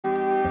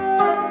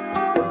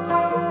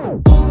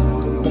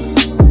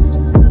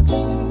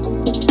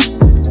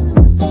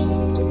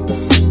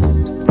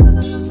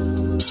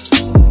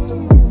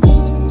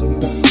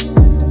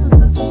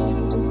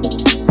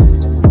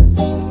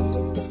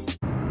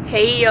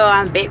y'all,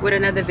 I'm back with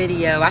another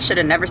video. I should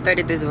have never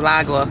started this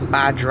vlog off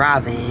by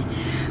driving,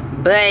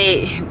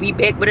 but we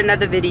back with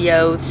another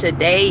video.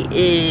 Today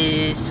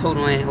is hold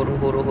on.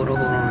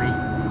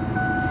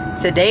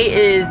 Today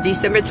is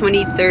December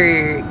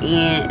 23rd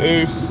and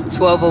it's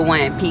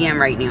 12:01 p.m.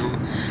 right now.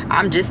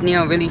 I'm just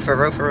now really for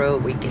real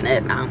waking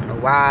up. I don't know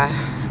why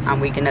I'm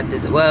waking up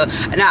this well.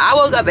 Now I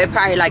woke up at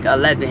probably like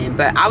 11,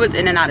 but I was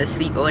in and out of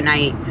sleep all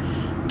night.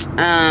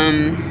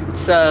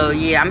 So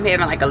yeah, I'm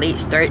having like a late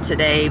start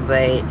today,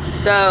 but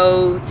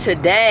so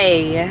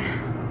today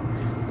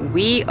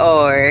we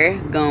are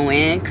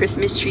going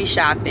Christmas tree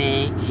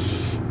shopping.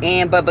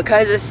 But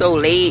because it's so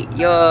late,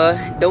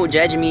 y'all don't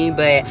judge me,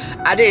 but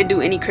I didn't do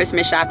any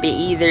Christmas shopping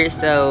either.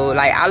 So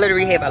like I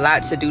literally have a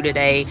lot to do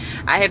today.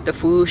 I have the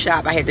food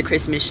shop, I have the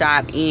Christmas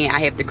shop, and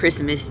I have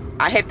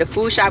the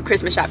food shop,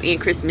 Christmas shop, and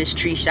Christmas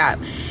tree shop.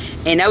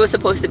 And that was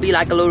supposed to be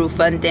like a little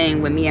fun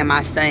thing with me and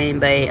my son,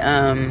 but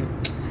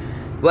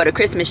well, the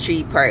Christmas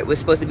tree part was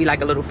supposed to be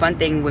like a little fun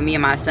thing with me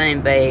and my son,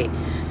 but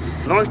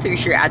long story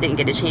short, I didn't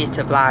get a chance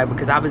to vlog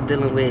because I was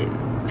dealing with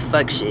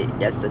fuck shit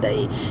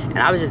yesterday, and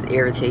I was just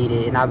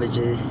irritated, and I was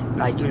just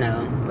like, you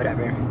know,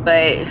 whatever.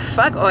 But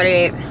fuck all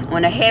that.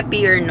 On a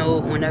happier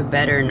note, on a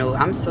better note,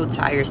 I'm so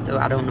tired still,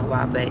 I don't know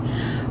why, but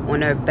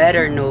on a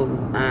better note,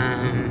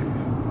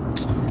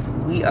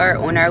 we are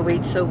on our way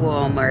to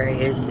Walmart.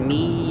 It's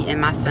me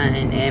and my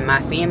son, and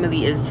my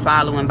family is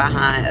following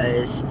behind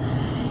us,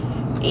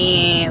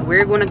 and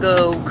we're gonna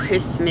go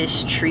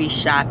Christmas tree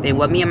shopping.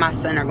 Well, me and my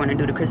son are gonna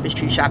do the Christmas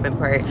tree shopping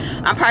part.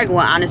 I'm probably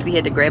gonna honestly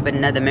have to grab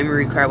another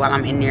memory card while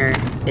I'm in there,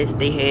 if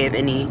they have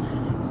any,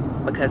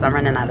 because I'm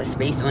running out of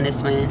space on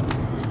this one.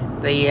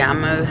 But yeah,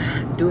 I'm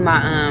gonna do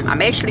my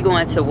I'm actually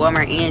going to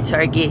Walmart and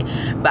Target,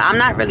 but I'm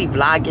not really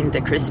vlogging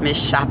the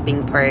Christmas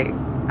shopping part.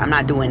 I'm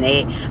not doing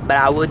that, but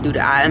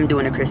I am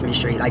doing a Christmas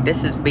tree. Like,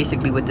 this is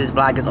basically what this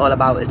vlog is all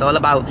about. It's all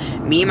about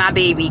me and my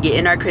baby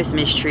getting our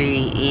Christmas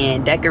tree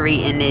and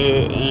decorating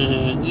it,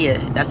 and yeah,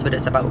 that's what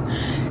it's about.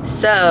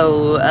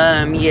 So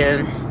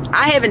yeah,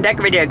 I haven't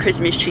decorated a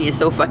Christmas tree in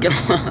so fucking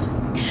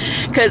long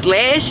because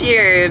last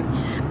year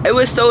it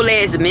was so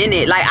last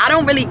minute. Like, I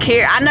don't really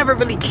care. I never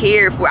really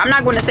cared for, I'm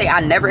not going to say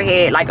I never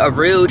had like a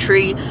real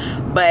tree,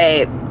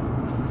 but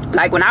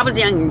like when I was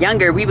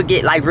younger, we would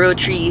get like real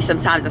trees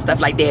sometimes and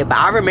stuff like that. But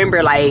I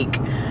remember like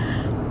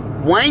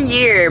one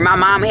year my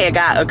mom had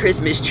got a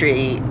Christmas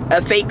tree,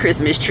 a fake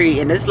Christmas tree,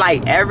 and it's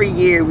like every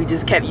year we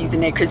just kept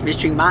using that Christmas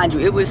tree. Mind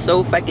you, it was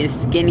so fucking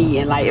skinny,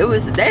 and like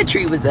that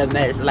tree was a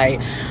mess. Like,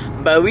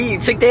 but we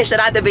took that shit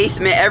out the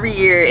basement every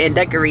year and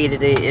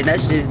decorated it, and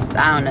that's just,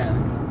 I don't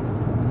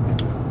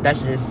know,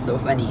 that's just so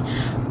funny.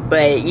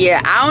 But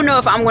yeah, I don't know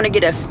if I'm gonna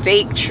get a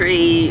fake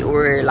tree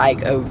or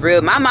like a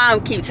real. My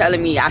mom keeps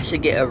telling me I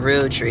should get a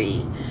real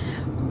tree,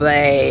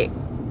 but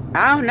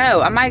I don't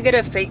know. I might get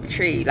a fake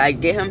tree, like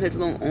get him his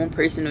little own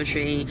personal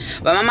tree.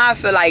 But my mom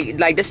feel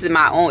like this is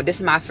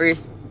my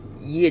first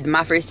year,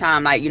 my first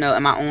time, like, you know,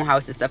 in my own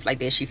house and stuff like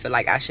that. She feel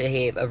like I should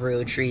have a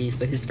real tree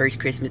for his first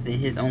Christmas in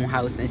his own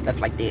house and stuff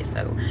like that.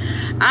 So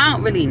I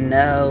don't really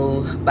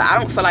know, but I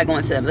don't feel like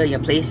going to a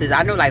million places.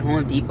 I know like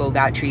Home Depot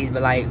got trees,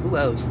 but like who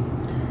else?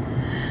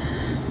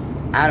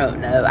 I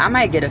don't know. I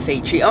might get a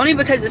fake tree only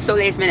because it's so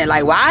last minute.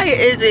 Like, why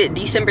is it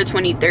December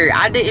 23rd?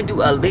 I didn't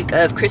do a lick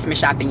of Christmas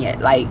shopping yet.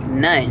 Like,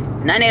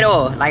 none at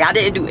all. Like, I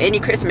didn't do any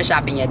Christmas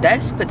shopping yet.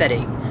 That's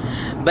pathetic.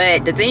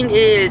 But the thing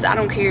is, I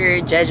don't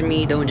care. Judge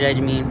me, don't judge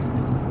me.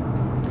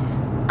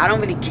 I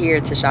don't really care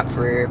to shop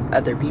for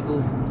other people.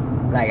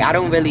 Like, I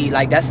don't really,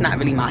 like, that's not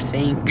really my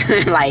thing,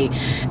 like,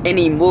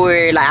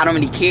 anymore. Like, I don't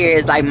really care.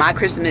 It's like my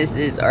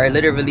Christmases are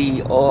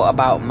literally all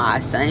about my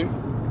son.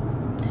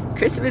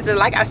 Christmas is,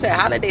 like I said,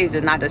 holidays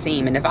is not the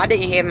same. And if I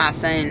didn't have my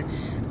son,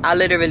 I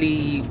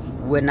literally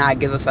would not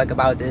give a fuck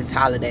about this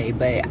holiday.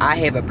 But I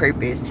have a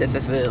purpose to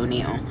fulfill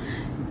now,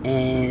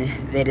 and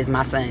that is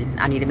my son.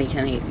 I need to make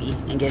him happy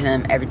and give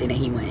him everything that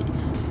he wants,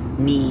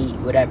 need,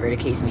 whatever the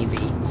case may be.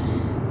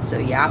 So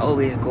yeah, I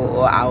always go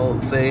all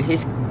out for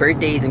his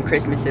birthdays and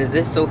Christmases.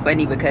 It's so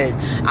funny because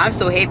I'm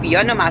so happy.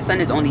 Y'all know my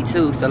son is only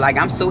 2, so like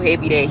I'm so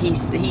happy that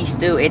he's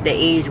still at the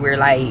age where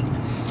like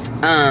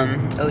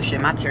oh shit,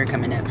 my turn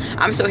coming up.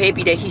 I'm so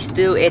happy that he's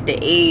still at the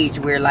age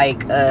where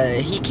like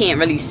he can't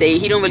really say,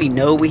 he don't really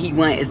know what he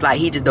wants. It's like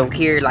he just don't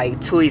care. Like,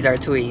 toys are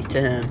toys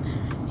to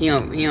him. He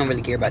don't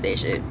really care about that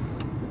shit.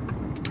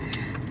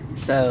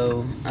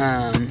 So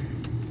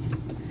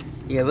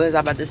yeah, what was I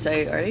about to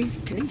say?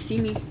 Can they see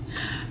me?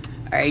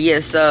 Alright,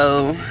 yeah,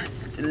 so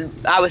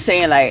I was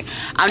saying, like,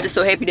 I'm just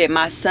so happy that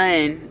my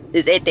son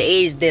is at the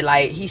age that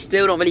like he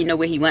still don't really know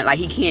what he want. Like,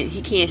 he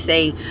can't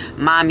say,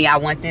 mommy, I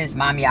want this,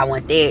 mommy, I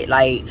want that.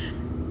 Like,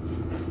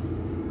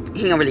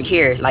 he don't really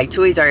care. Like,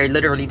 toys are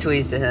literally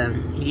toys to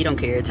him. He don't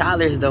care.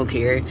 Toddlers don't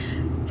care.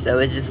 So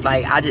it's just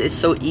like, it's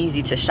so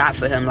easy to shop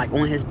for him, like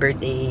on his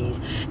birthdays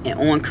and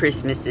on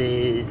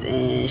Christmases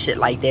and shit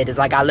like that. It's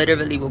like I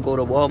literally will go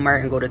to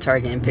Walmart and go to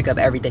Target and pick up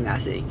everything I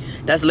see.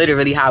 That's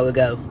literally how it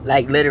go.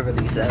 Like,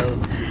 literally. So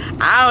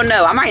I don't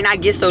know. I might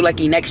not get so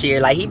lucky next year.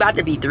 Like, he about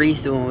to be 3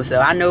 soon.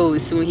 So I know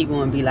soon he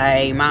gonna be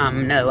like,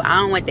 Mom, no, I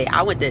don't want that.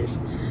 I want this.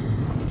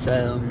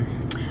 So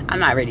I'm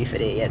not ready for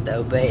that yet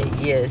though. But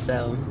yeah,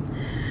 so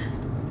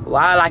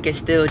while I can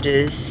still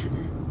just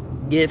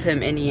give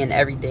him any and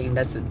everything,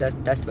 that's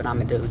what I'm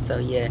gonna do. So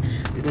yeah,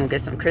 we're gonna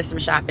get some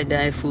Christmas shopping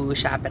done, food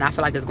shopping. I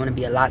feel like it's gonna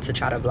be a lot to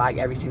try to vlog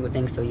every single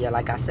thing. So yeah,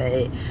 like I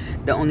said,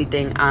 the only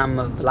thing I'm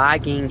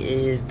vlogging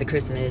is the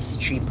Christmas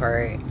tree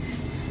part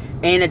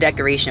and the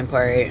decoration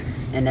part,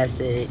 and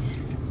that's it.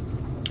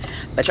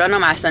 But y'all know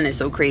my son is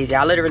so crazy.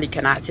 I literally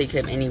cannot take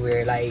him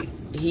anywhere. Like,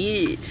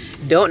 he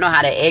don't know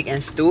how to act in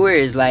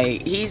stores.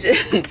 Like, he's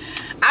just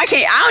I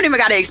don't even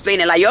gotta explain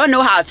it. Like, y'all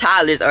know how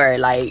toddlers are.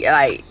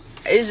 Like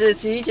it's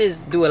just, he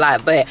just do a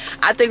lot. But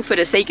I think for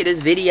the sake of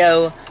this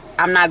video,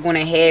 I'm not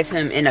gonna have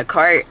him in a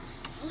cart.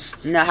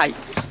 You know how,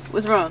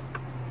 what's wrong?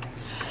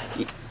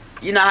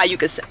 You know how you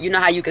could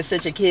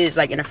sit your kids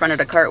like in the front of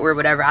the cart or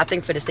whatever. I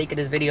think for the sake of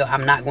this video,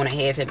 I'm not going to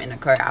have him in the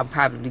cart. I'm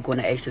probably going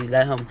to actually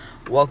let him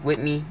walk with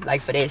me,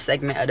 like for that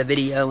segment of the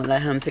video, and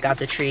let him pick out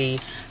the tree,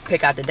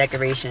 pick out the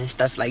decorations,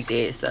 stuff like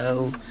that.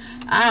 So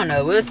I don't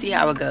know, we'll see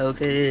how it goes,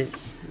 because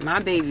my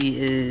baby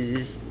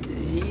is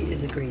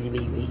a crazy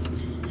baby.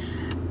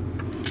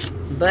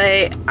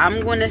 But I'm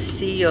gonna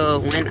see y'all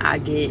when I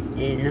get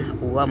in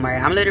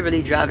Walmart. I'm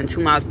literally driving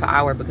 2 miles per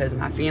hour because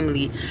my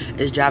family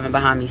is driving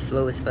behind me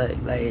slow as fuck.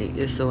 Like,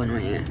 it's so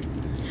annoying.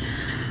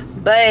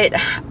 But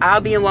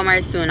I'll be in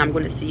Walmart soon. I'm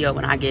gonna see y'all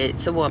when I get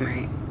to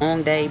Walmart.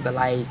 Long day, but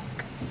like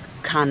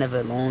kind of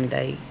a long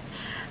day.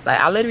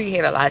 Like, I literally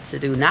have a lot to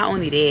do. Not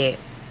only that,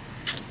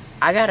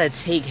 I gotta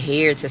take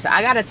hair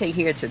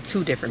to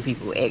 2 different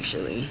people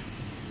actually.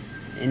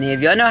 And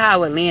if y'all know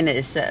how Atlanta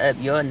is set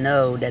up, y'all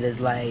know that it's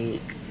like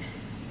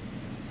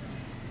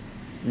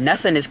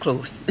nothing is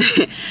close.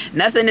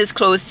 Nothing is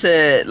close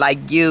to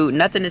like you.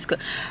 Nothing is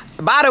close.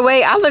 By the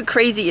way, I look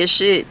crazy as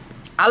shit.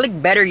 I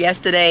looked better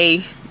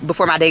yesterday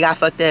before my day got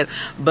fucked up,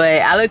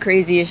 but I look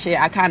crazy as shit.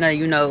 I kind of,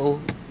 you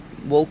know,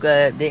 woke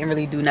up, didn't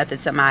really do nothing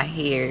to my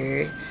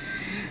hair,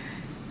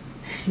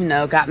 you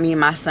know, got me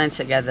and my son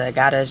together,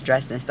 got us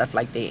dressed and stuff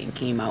like that, and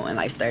came out and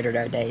like started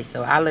our day.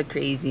 So I look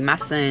crazy. My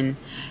son,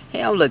 he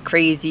don't look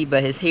crazy,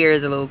 but his hair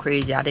is a little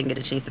crazy. I didn't get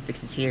a chance to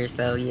fix his hair,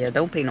 so yeah,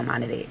 don't pay no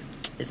mind to that,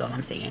 is all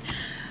I'm saying.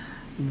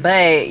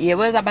 But yeah,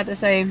 what was I about to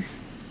say?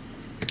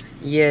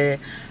 Yeah,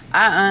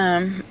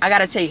 I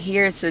gotta take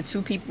hair to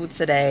 2 people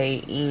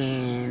today,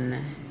 and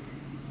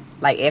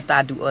like after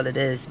I do all of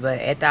this, but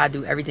after I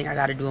do everything I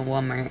gotta do in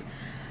Walmart,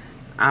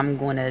 I'm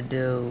gonna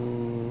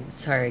do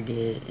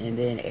Target, and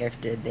then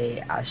after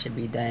that I should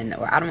be done.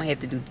 Or I don't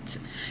have to do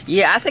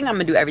yeah, I think I'm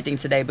gonna do everything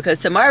today, because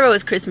tomorrow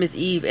is Christmas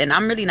Eve, and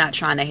I'm really not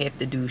trying to have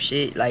to do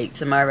shit like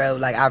tomorrow.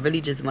 Like, I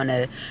really just want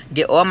to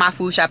get all my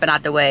food shopping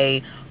out the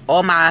way,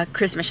 all my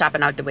Christmas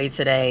shopping out the way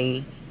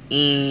today.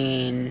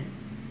 And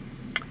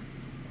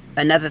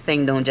another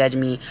thing, don't judge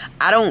me,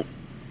 I don't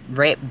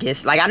wrap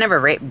gifts. Like, I never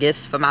wrap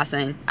gifts for my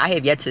son. I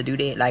have yet to do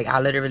that. Like, I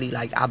literally,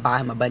 like, I buy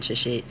him a bunch of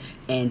shit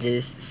and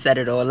just set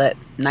it all up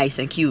nice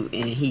and cute,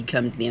 and he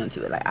comes down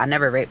to it. Like, I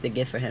never wrap the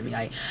gift for him.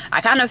 Like,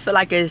 I kind of feel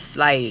like it's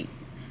like,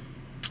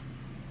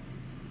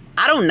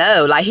 I don't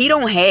know, like, he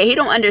don't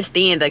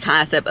understand the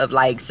concept of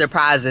like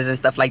surprises and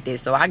stuff like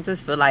this. So I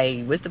just feel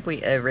like, what's the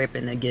point of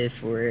wrapping a gift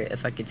for a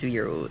fucking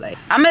 2-year-old? Like,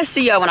 I'm gonna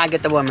see y'all when I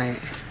get to Walmart.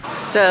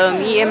 So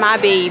me and my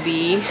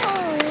baby,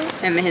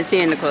 him and his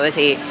hand Nicole,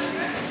 head,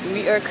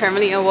 we are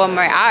currently in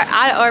Walmart.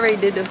 I already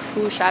did the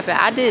food shopping.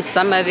 I did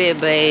some of it,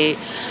 but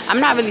I'm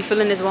not really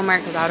feeling this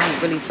Walmart because I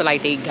don't really feel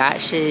like they got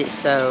shit.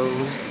 So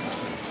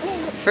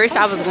first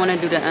I was going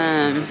to do the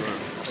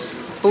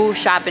food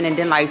shopping and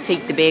then like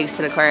take the bags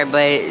to the car,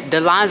 but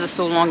the lines are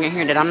so long in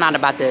here that I'm not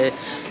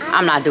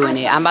doing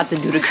it. I'm about to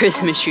do the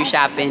Christmas tree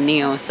shopping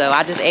now. So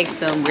I just asked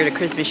them where the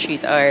Christmas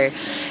trees are,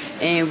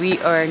 and we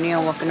are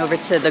now walking over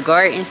to the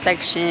garden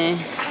section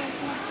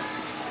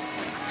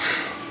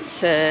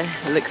to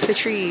look for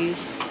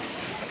trees.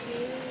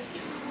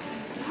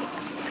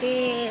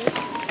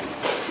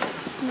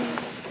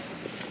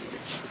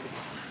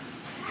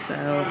 So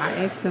I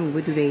asked them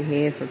what do they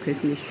have for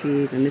Christmas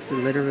trees, and this is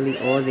literally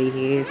all they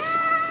have.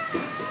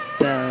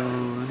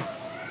 So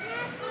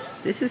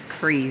this is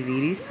crazy.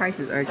 These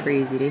prices are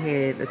crazy. They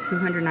have a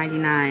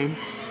 $299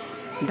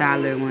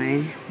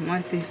 one,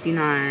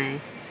 $159,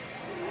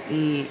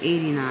 and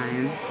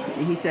 $89.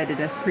 And he said that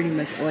that's pretty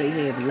much all they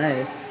have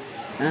left.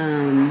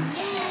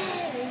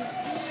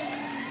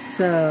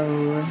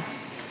 So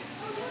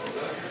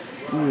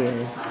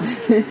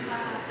yeah.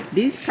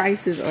 These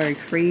prices are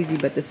crazy,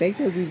 but the fact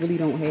that we really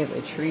don't have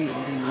a tree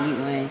and we need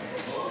one,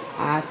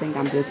 I think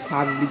I'm just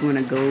probably going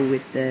to go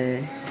with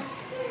the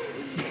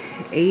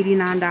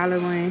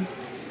 $89 one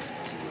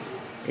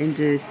and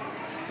just,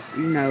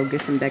 you know,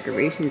 get some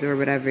decorations or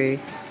whatever.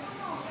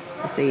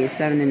 I say it's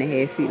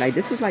 7.5 feet. Like,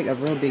 this is like a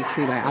real big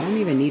tree. Like, I don't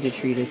even need a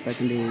tree this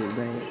fucking big,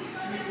 but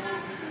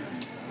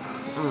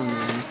I don't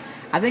know.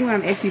 I think what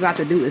I'm actually about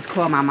to do is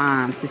call my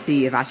mom to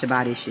see if I should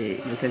buy this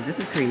shit, because this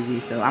is crazy.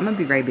 So I'm gonna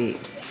be right back.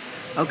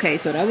 Okay,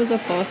 so that was a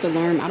false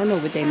alarm. I don't know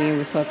what that man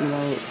was talking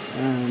about.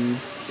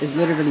 It's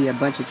literally a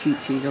bunch of cheap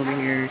trees over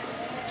here.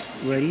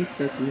 Well, these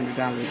still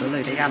 $200, but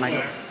look, they got like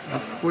a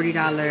 $40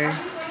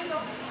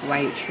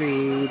 white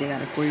tree. They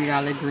got a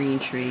 $40 green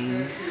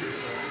tree.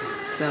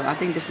 So I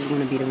think this is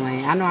gonna be the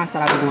one. I know I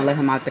said I was gonna let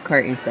him out the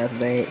cart and stuff,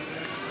 but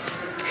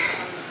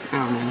I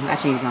don't know. I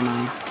changed my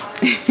mind.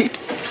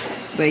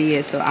 But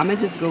yeah, so I'm gonna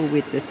just go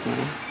with this one.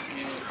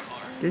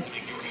 This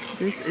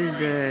is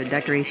the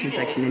decoration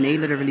section, and they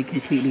literally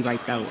completely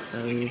wiped out.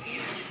 So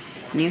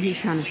now he's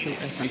trying to show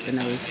us something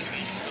else,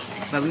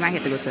 but we might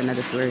have to go to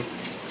another store.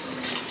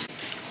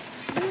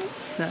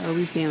 So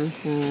we found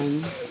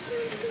some.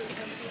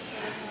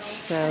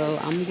 So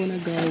I'm gonna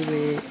go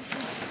with,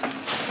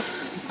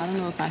 I don't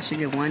know if I should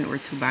get 1 or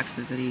 2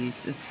 boxes of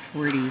these. It's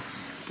 40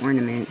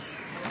 ornaments.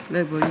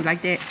 Look, boy, you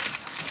like that?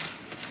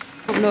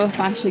 I don't know if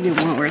I should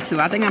get 1 or 2.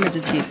 I think I'm gonna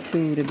just get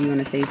 2 to be on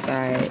the safe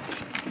side.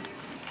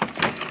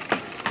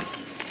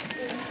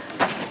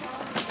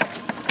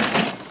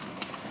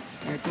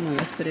 Alright, come on,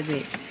 let's put it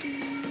back.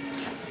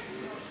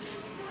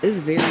 There's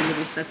very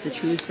little stuff to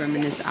choose from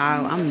in this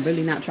aisle. I'm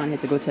really not trying to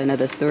have to go to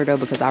another store though,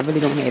 because I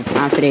really don't have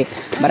time for that.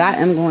 But I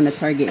am going to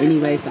Target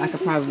anyway, so I could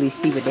probably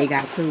see what they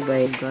got too.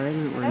 But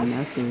garland or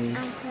nothing.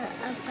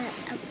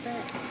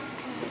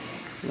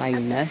 Like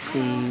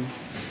nothing.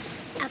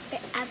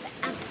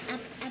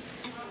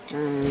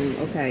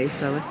 Okay,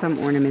 so it's some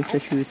ornaments to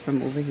choose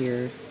from over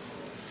here.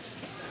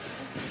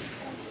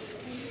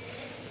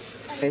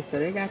 Okay, so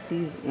they got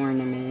these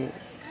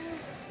ornaments.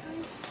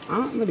 I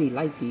don't really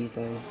like these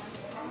though.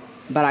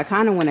 But I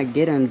kind of want to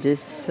get them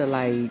just to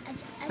like...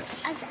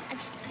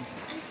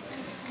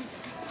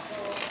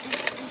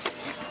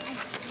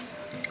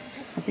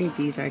 I think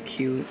these are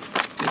cute.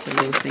 With the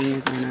little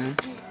singers on a...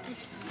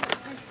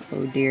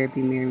 Oh, dare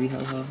be merry,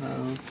 ho, ho,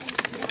 ho.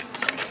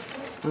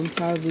 I'm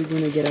probably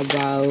going to get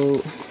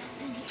about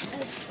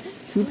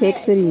 2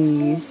 packs of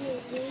these.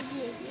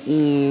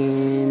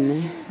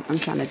 And I'm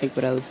trying to think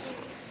what else.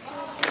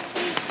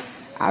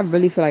 I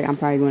really feel like I'm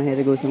probably going to have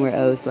to go somewhere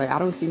else. Like, I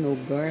don't see no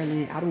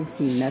garland. I don't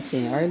see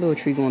nothing. Our little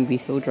tree going to be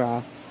so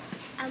dry.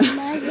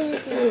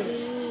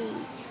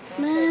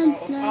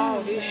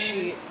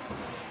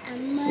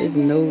 There's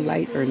no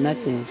lights or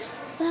nothing.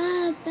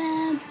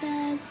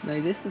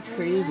 Like, this is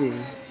crazy.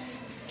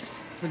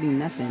 Really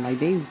nothing. Like,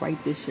 they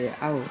wiped this shit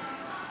out.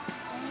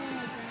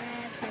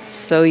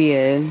 So,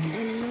 yeah.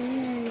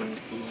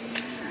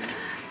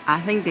 I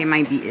think they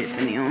might be it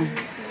for now.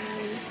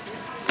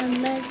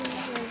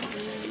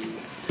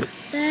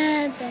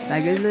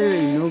 Like, there's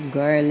literally no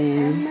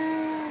garland,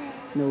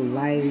 no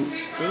lights.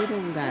 They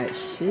don't got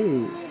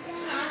shit.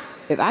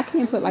 If I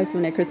can't put lights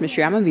on that Christmas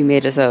tree, I'm gonna be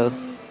mad as hell.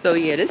 So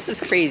yeah, this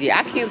is crazy.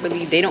 I can't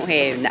believe they don't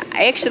have...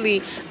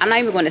 Actually, I'm not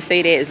even going to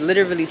say that. It's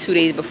literally 2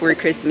 days before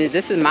Christmas.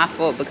 This is my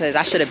fault because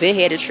I should have been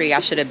had a tree. I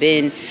should have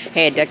been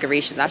had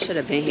decorations. I should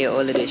have been had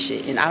all of this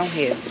shit. And I don't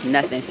have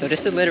nothing. So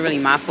this is literally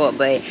my fault.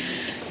 But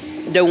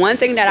the one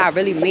thing that I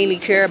really mainly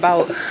care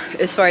about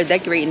as far as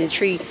decorating the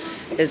tree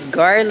is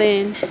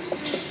garland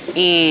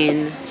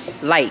and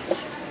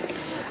lights.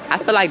 I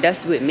feel like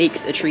that's what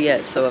makes a tree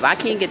up. So if I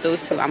can't get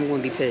those 2, I'm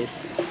going to be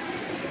pissed.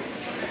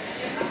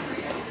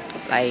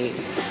 Like,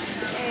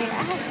 hey,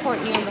 I have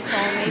Courtney on the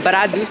phone. Maybe. But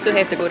I do still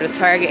have to go to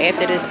Target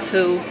after this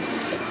too.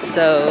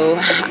 So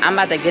I'm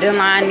about to get in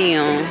line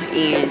now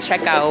and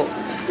check out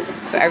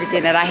for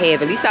everything that I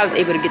have. At least I was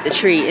able to get the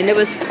tree, and it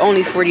was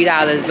only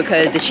 $40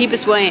 because the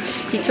cheapest one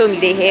he told me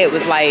they had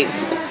was like,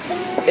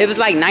 it was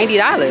like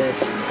 $90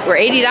 or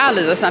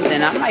 $80 or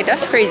something. I'm like,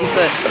 that's crazy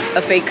for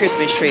a fake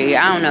Christmas tree.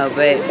 I don't know,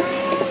 but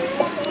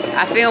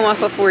I found one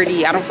for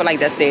 $40. I don't feel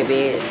like that's that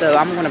bad, so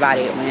I'm gonna buy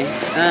that one.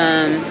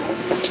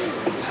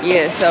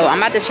 Yeah, so I'm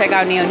about to check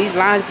out now. These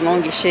lines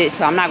long as shit,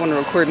 so I'm not gonna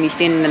record me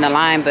standing in the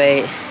line,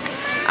 but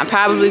I'm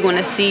probably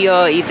gonna see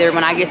y'all either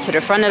when I get to the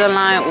front of the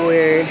line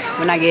or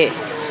when I get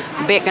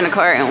back in the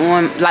car and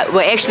on, like,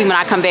 well, actually when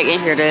I come back in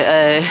here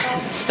to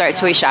start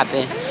toy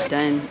shopping.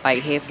 Done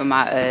like half of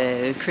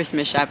my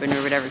Christmas shopping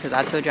or whatever, because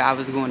I told you I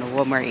was going to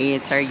Walmart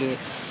and Target.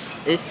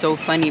 It's so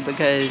funny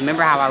because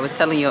remember how I was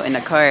telling you in the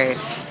car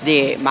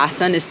that my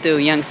son is still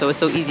young, so it's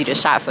so easy to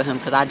shop for him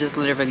because I just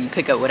literally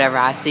pick up whatever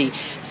I see.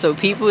 So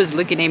people is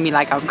looking at me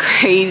like I'm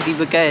crazy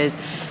because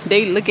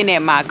they looking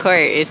at my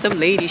cart, and some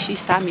lady, she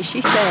stopped me.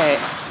 She said,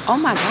 oh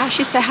my gosh,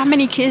 she said, how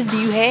many kids do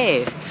you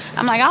have?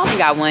 I'm like, I only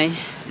got 1,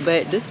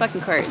 but this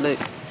fucking cart look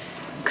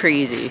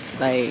crazy.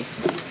 Like,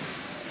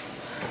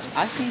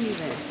 I can't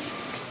even.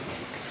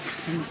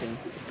 Let me see.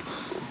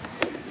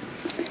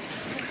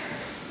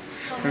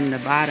 From the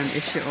bottom,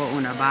 it's shit all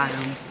on the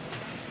bottom,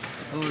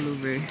 all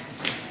over.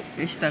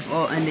 There's stuff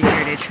all under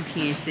here that you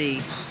can't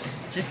see.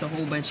 Just a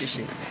whole bunch of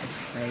shit.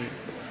 Like,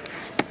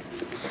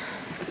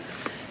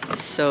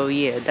 so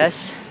yeah,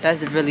 that's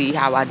really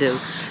how I do.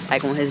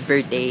 Like on his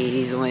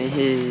birthdays, on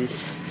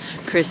his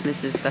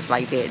Christmas and stuff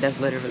like that.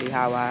 That's literally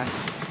how I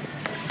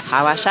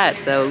shop.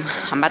 So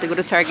I'm about to go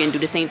to Target and do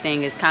the same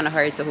thing. It's kind of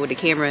hard to hold the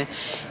camera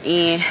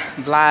and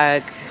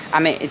vlog. I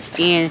mean, it's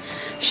in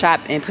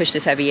shop and push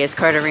this heavy ass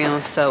cart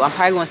around. So I'm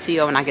probably gonna see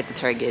y'all when I get to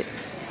Target.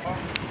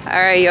 All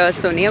right, y'all,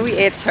 so now we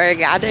at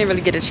Target. I didn't really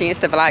get a chance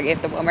to vlog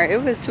after Walmart.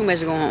 It was too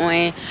much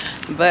going on,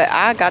 but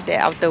I got that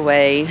out the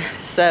way.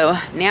 So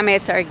now I'm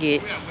at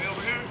Target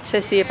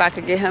to see if I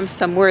could get him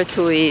some more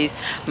toys.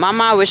 My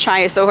mom was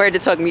trying so hard to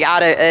talk me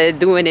out of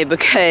doing it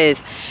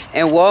because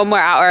in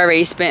Walmart I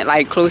already spent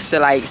like close to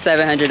like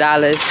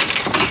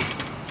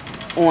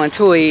 $700 on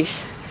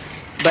toys.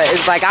 But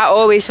it's like I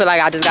always feel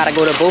like I just gotta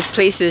go to both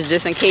places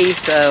just in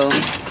case. So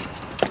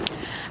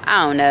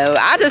I don't know.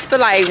 I just feel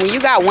like when you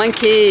got one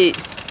kid,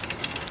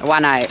 why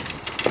not?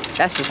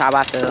 That's just how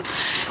I feel.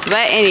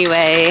 But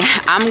anyway,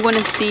 I'm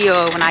gonna see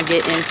y'all when I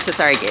get into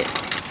Target.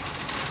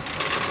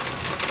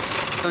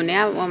 So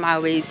now I'm on my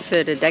way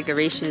to the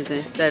decorations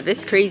and stuff.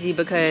 It's crazy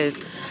because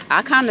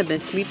I kind of been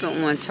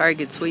sleeping on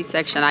Target toy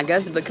section. I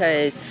guess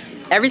because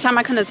every time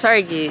I come to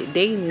Target,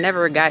 they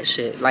never got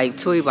shit, like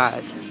toy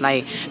wise.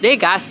 Like they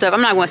got stuff.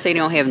 I'm not gonna say they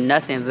don't have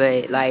nothing,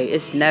 but like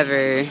it's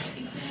never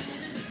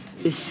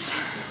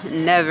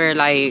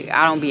like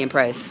I don't be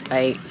impressed.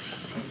 Like,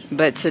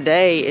 but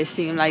today it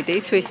seemed like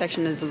their toy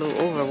section is a little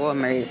over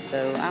Walmart,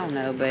 so I don't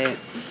know. But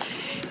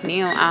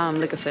now I'm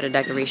looking for the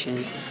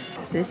decorations.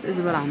 This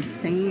is what I'm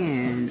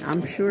saying.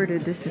 I'm sure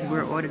that this is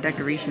where all the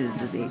decorations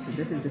is at, because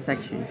this is the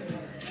section.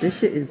 This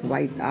shit is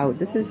wiped out.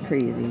 This is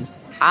crazy.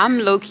 I'm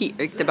low-key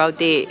irked about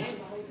that.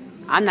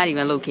 I'm not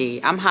even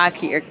low-key. I'm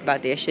high-key irked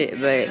about that shit,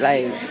 but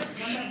like,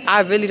 I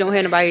really don't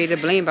have nobody to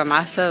blame but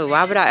myself.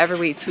 Why would I ever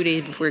wait 2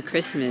 days before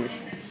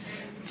Christmas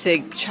to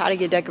try to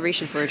get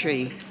decoration for a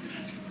tree?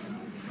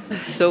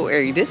 So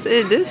irky.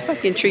 This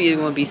fucking tree is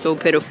gonna be so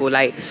pitiful.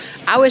 Like,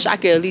 I wish I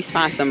could at least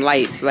find some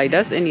lights. Like,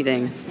 that's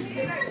anything.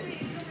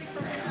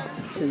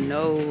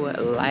 No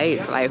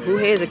lights. Like, who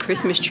has a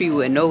Christmas tree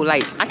with no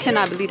lights? I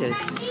cannot believe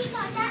this.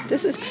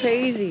 This is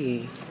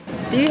crazy.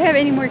 Do you have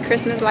any more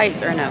Christmas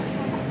lights or no?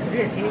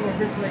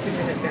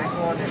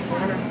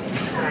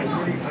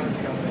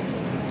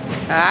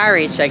 I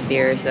already checked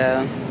there,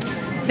 so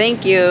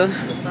thank you.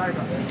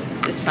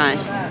 It's fine.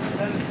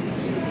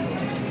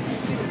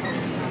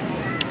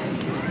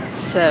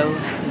 So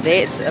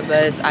that's a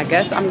buzz. I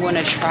guess I'm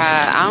gonna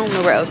try. I don't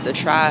know where else to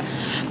try.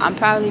 I'm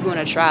probably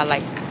gonna try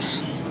like,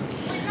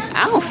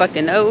 I don't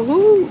fucking know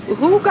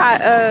who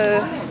got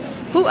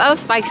who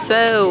else like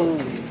sell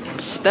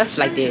stuff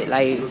like that.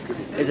 Like,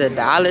 is it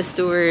dollar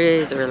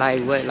stores or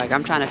like what? Like,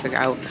 I'm trying to figure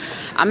out.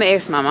 I'm gonna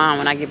ask my mom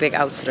when I get back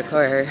out to the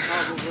car.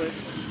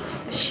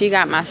 She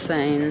got my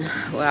son.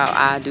 Well,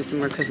 I do some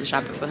more Christmas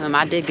shopping for him.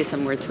 I did get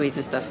some more toys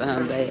and stuff for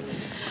him, but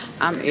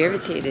I'm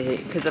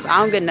irritated because if I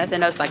don't get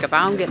nothing else, like if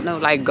I don't get no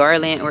like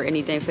garland or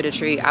anything for the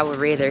tree, I would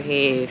rather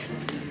have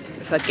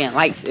fucking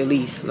lights at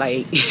least.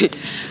 Like,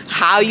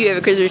 how you have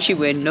a Christmas tree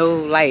with no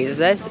lights?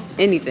 That's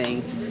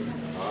anything.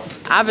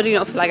 I really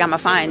don't feel like I'm gonna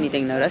find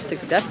anything though. That's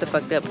the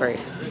fucked up part.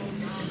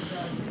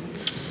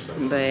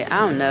 But I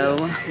don't know.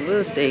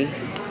 We'll see.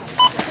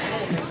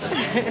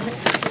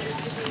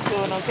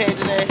 Doing okay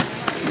today?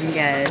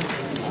 Yes.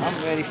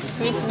 I'm ready for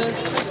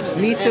Christmas.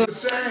 Me too.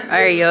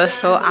 Alright, yo.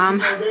 So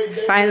I'm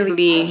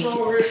finally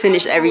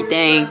finished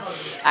everything.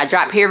 I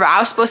dropped hair. I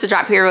was supposed to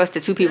drop hair rolls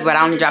to 2 people, but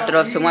I only dropped it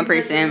off to 1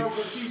 person.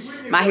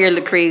 My hair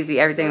looked crazy.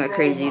 Everything looked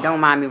crazy. Don't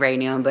mind me right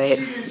now, but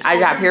I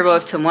dropped hair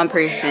rolls to 1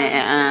 person,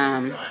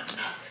 and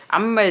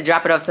I'm gonna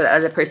drop it off to the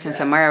other person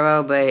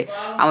tomorrow. But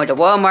I went to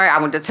Walmart. I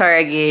went to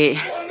Target.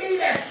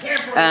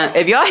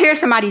 If y'all hear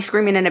somebody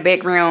screaming in the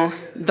background,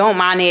 don't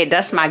mind it.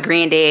 That's my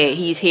granddad.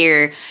 He's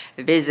here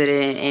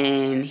visiting,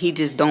 and he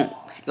just don't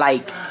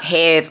like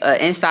have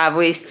an inside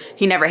voice.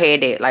 He never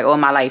had that. Like, all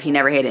my life, he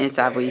never had an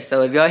inside voice.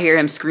 So if y'all hear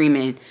him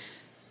screaming,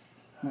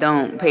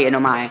 don't pay it no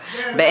mind.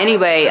 But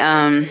anyway,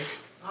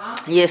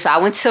 yeah, so I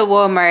went to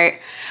Walmart.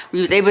 We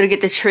was able to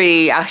get the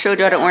tree. I showed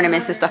y'all the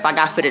ornaments and stuff I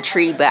got for the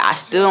tree, but I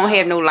still don't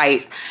have no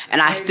lights,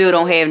 and I still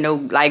don't have no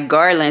like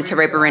garland to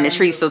wrap around the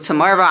tree. So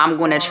tomorrow I'm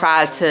gonna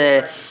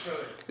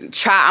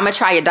I'm gonna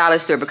try a dollar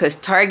store because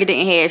Target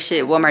didn't have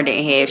shit, Walmart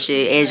didn't have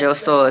shit, as y'all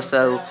saw.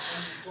 So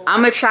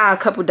I'm gonna try a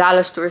couple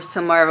dollar stores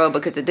tomorrow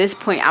because at this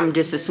point I'm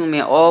just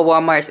assuming all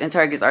Walmarts and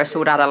Targets are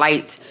sold out of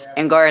lights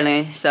and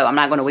garland. So I'm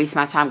not gonna waste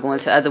my time going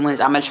to other ones.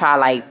 I'm gonna try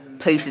like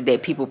places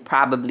that people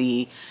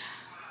probably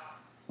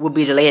would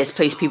be the last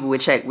place people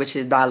would check, which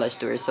is dollar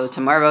stores. So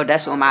tomorrow,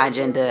 that's on my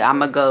agenda. I'm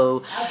gonna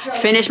go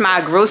finish my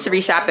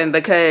grocery shopping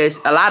because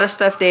a lot of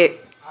stuff that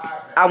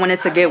I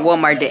wanted to get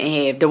Walmart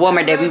didn't have. The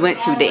Walmart that we went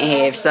to didn't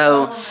have.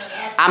 So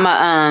I'm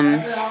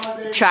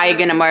gonna try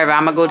again tomorrow.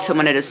 I'm gonna go to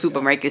one of the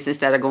supermarkets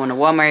instead of going to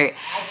Walmart,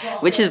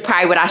 which is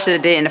probably what I should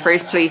have did in the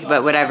first place,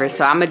 but whatever.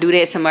 So I'm gonna do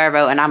that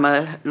tomorrow, and I'm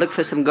gonna look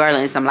for some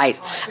garland and some lights.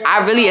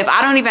 I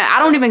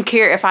don't even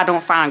care if I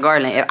don't find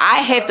garland. If I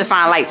have to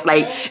find lights,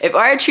 like if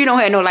our tree don't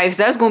have no lights,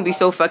 that's gonna be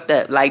so fucked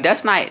up. Like,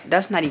 that's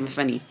not even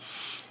funny.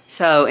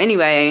 So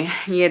anyway,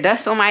 yeah,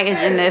 that's on my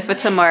agenda for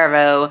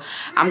tomorrow.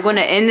 I'm gonna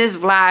end this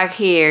vlog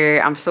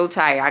here. I'm so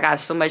tired. I got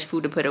so much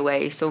food to put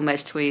away, so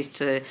much toys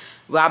to.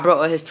 Well, I brought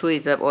all his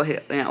toys up,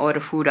 and all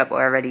the food up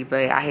already,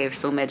 but I have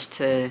so much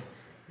to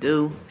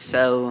do.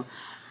 So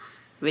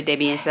with that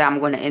being said, I'm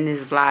gonna end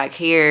this vlog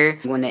here.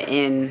 I'm gonna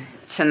end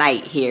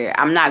tonight here.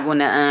 I'm not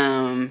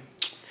gonna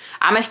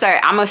I'm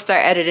gonna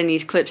start editing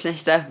these clips and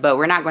stuff, but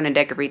we're not gonna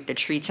decorate the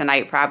tree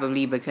tonight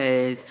probably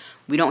because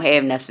we don't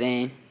have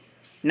nothing.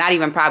 Not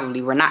even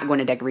probably. We're not going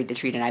to decorate the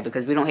tree tonight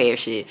because we don't have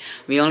shit.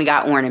 We only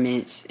got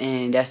ornaments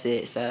and that's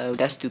it. So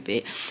that's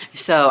stupid.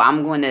 So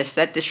I'm going to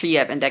set the tree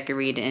up and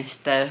decorate it and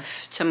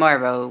stuff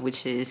tomorrow,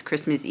 which is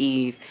Christmas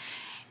Eve.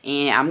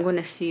 And I'm going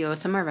to see y'all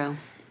tomorrow.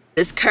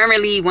 It's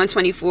currently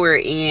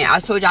 1:24 and I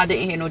told y'all I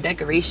didn't have no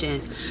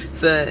decorations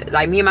for,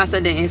 like, me and my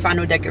son didn't find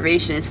no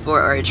decorations for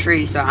our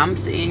tree. So I'm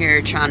sitting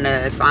here trying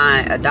to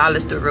find a dollar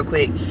store real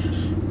quick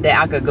that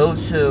I could go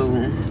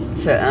to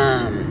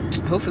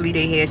hopefully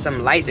they had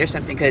some lights or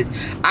something, because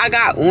I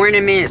got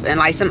ornaments and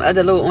like some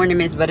other little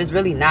ornaments, but it's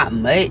really not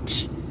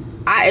much.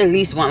 I at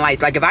least want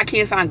lights. Like if I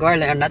can't find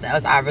garland or nothing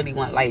else, I really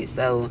want lights.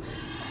 So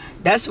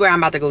that's where I'm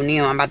about to go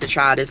now. I'm about to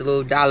try this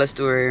little dollar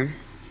store.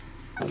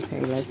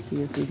 Okay, let's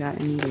see if we got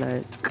any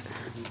luck.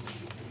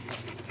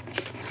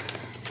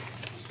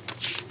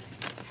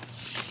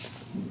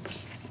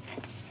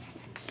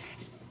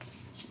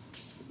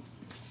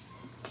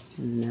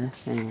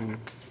 Nothing.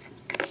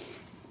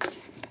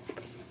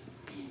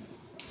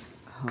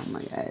 Oh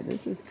my god,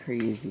 this is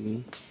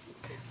crazy.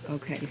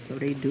 Okay, so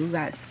they do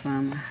got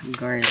some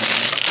garland.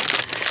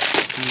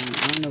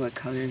 I don't know what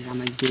colors I'm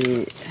gonna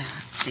get.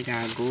 They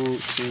got gold,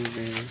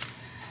 silver,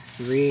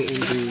 red,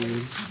 and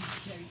green.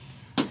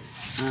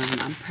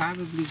 I'm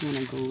probably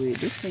gonna go with,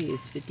 this say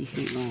it's 50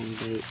 feet long,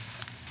 but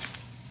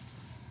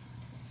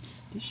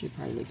this should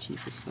probably look cheap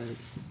as fuck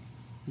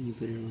when you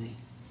put it away.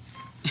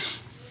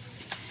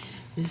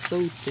 It's so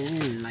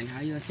thin. Like,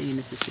 how y'all saying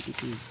this is 50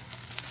 feet?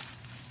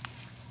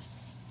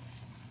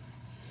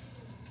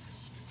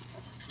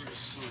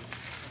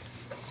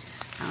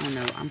 I don't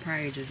know. I'm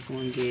probably just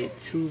going to get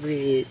 2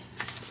 reds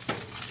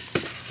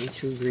and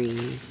 2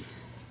 greens.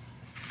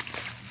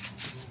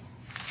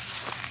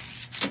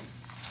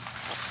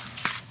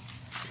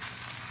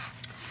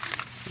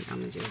 I'm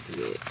going to just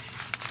get,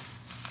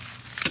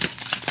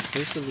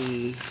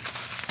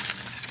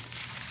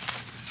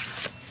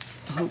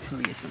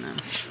 hopefully it's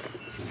enough.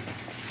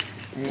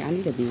 Alright, I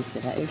need a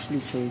basket. I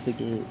actually chose to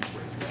get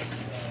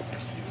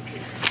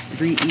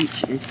 3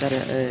 each instead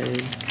of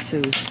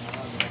 2.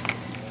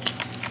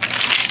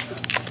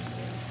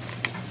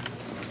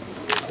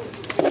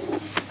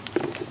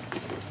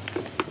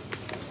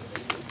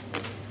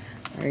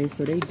 Alright,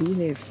 so they do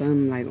have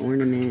some like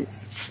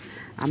ornaments.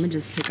 I'm gonna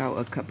just pick out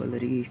a couple of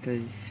these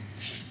because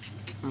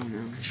I don't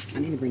know. I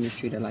need to bring this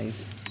tree to life.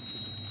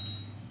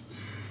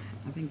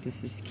 I think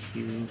this is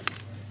cute.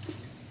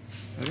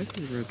 Oh, this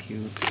is real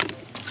cute.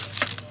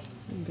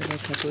 Got a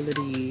couple of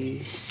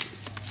these.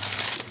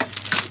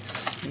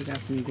 They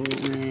got some gold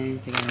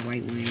ones. They got a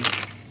white one.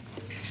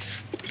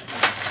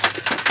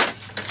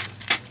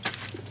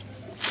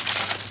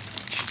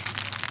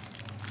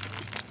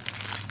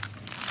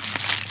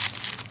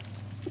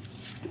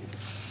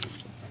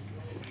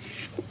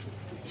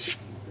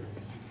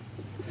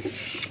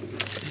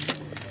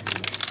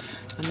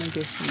 I'm gonna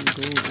get some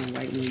gold and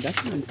white one.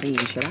 That's what I'm saying.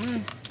 Should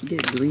I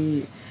get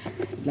green?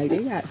 Like,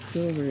 they got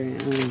silver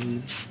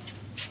and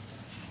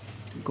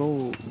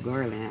gold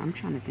garland. I'm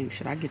trying to think,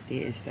 should I get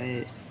that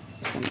instead?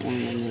 Some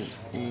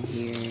ornaments in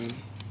here. Some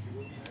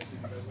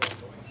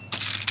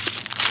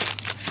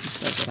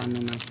stuff that I know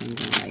my son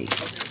gonna like.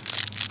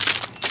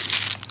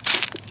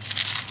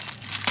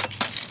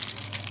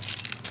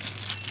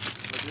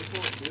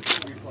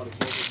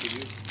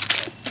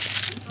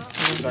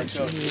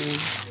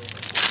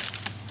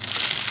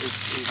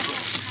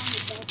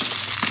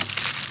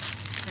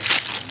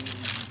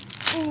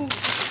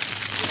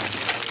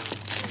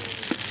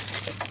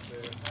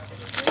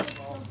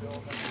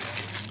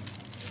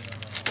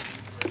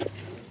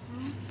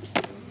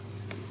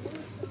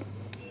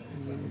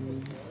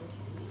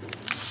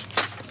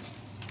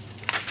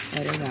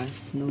 Oh, they got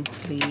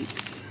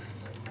snowflakes.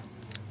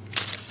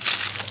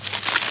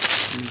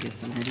 Let me get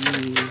some of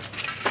these.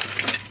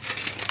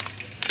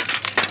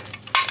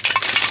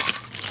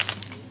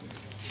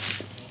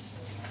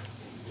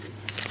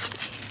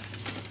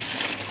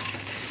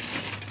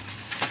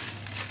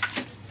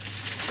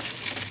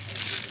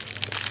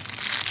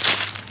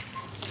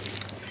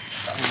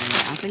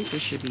 I think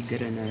this should be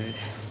good enough.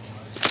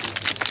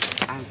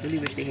 I really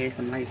wish they had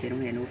some lights. They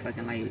don't have no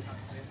fucking lights.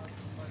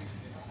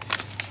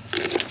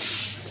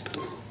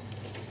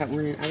 I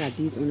got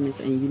these ornaments,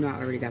 and you know I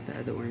already got the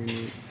other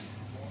ornaments.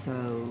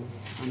 So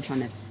I'm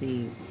trying to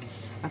think.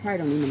 I probably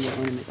don't need no more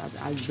ornaments.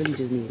 I really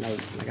just need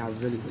lights. Like, I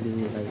really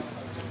need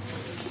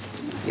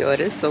lights. Yo,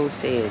 this is so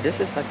sad. This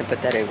is fucking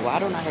pathetic. Why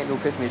don't I have no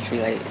Christmas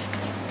tree lights?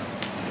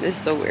 This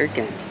is so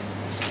irking.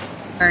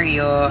 Alright,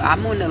 y'all,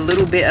 I'm on a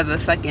little bit of a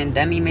fucking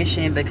dummy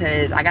mission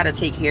because I gotta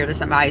take care of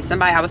somebody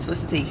I was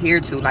supposed to take care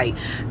to. Like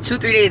 2-3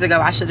 days ago,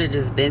 I should have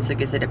just been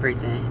took it to the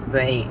person,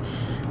 but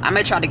I'm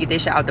gonna try to get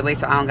this shit out the way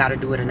so I don't gotta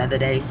do it another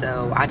day.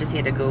 So I just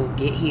had to go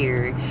get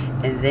here,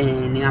 and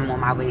then I'm on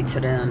my way to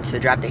them to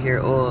drop the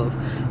hair off.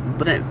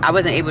 But I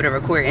wasn't able to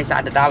record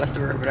inside the dollar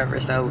store or whatever,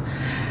 so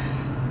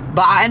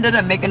But I ended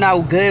up making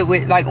out good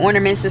with like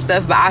ornaments and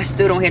stuff, but I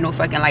still don't have no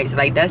fucking lights.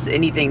 Like, that's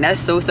anything.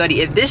 That's so sunny.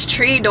 If this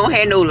tree don't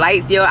have no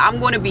lights, yo, I'm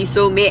gonna be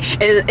so mad.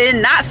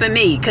 It's not for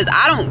me, because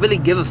I don't really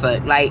give a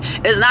fuck. Like,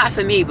 it's not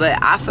for me, but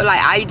I feel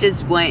like I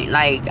just want,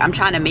 like, I'm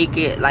trying to make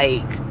it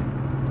like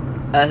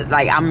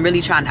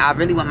I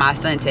really want my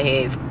son to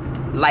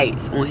have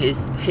lights on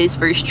his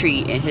first tree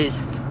in his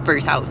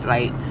first house.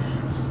 Like,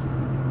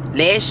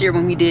 last year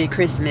when we did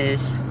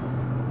Christmas,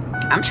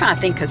 I'm trying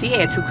to think, because he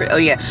had two. Oh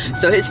yeah,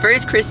 so his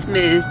first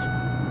Christmas,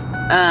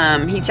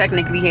 he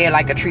technically had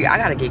like a tree. I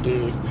gotta get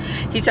gas.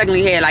 He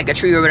technically had like a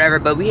tree or whatever,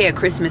 but we had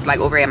Christmas like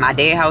over at my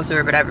dad's house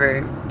or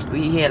whatever.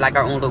 We had like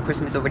our own little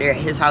Christmas over there at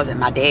his house, and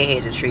my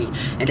dad had a tree.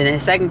 And then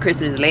his second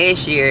Christmas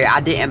last year, I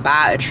didn't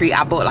buy a tree.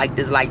 I bought like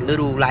this like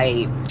little,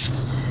 like,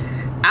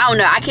 I don't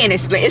know, I can't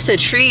explain. It's a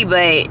tree,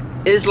 but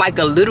it's like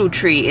a little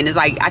tree, and it's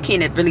like, I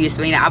can't really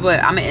explain it. I'm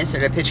gonna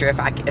insert a picture if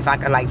I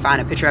could like find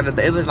a picture of it.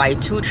 But it was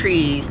like two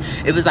trees.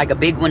 It was like a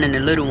big one and a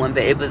little one,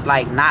 but it was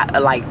like not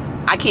like,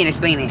 I can't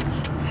explain it.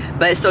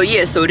 But so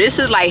yeah, so this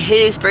is like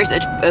his first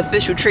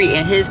official tree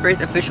in his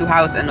first official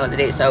house and all of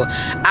that. So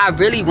I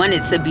really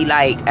wanted to be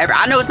like,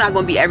 I know it's not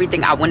gonna be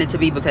everything I want it to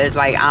be, because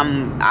like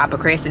I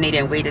procrastinated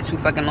and waited too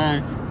fucking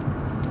long,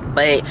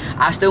 but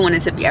I still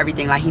wanted to be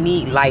everything. Like, he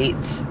need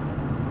lights,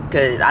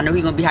 because I know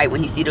he gonna be hyped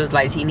when he see those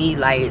lights. He need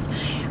lights.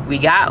 We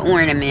got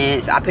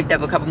ornaments. I picked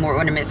up a couple more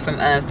ornaments from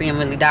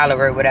Family Dollar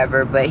or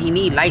whatever, but he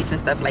need lights and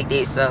stuff like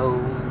that. So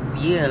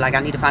yeah, like, I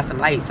need to find some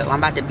lights. So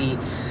I'm about to be,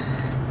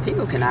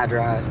 people cannot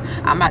drive,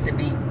 I'm about to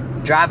be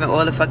driving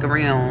all the fuck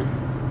around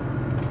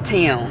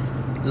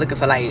town looking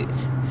for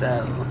lights.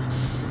 So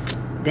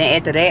then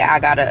after that, I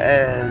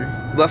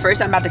gotta well, first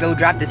I'm about to go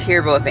drop this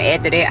hero off, and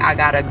after that I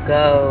gotta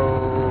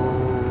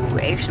go,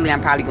 actually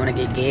I'm probably gonna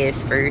get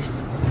gas first.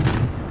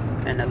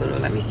 And a little,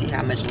 let me see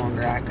how much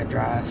longer I could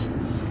drive.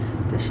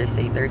 This should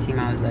say 13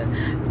 miles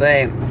left.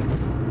 But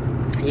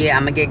yeah,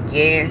 I'm gonna get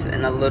gas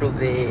in a little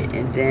bit,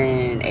 and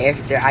then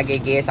after I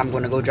get gas, I'm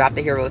gonna go drop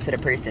the hero to the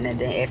person, and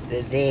then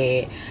after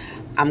that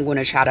I'm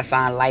gonna try to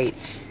find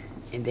lights,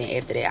 and then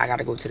after that I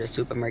gotta go to the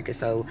supermarket.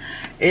 So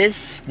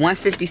it's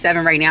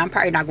 1:57 right now. I'm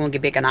probably not gonna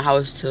get back in the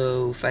house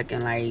till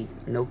fucking, like,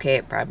 no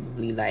cap,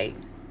 probably like,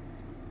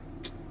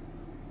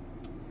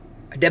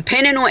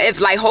 depending on if,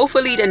 like,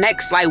 hopefully the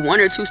next like 1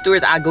 or 2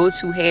 stores I go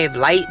to have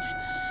lights.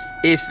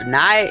 If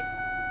not,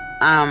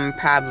 I'm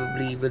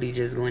probably really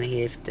just going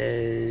to have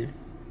to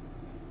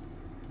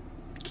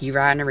keep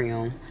riding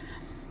around.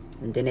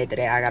 And then after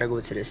that I gotta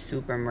go to the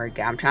supermarket.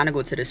 I'm trying to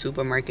go to the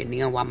supermarket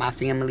now while my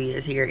family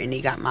is here, and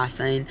they got my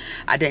son.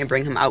 I didn't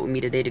bring him out with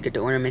me today to get the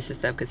ornaments and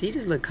stuff, because he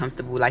just looked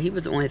comfortable. Like, he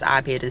was on his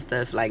iPad and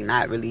stuff, like,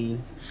 not really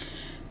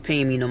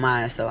paying me no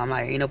mind. So I'm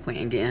like, ain't no point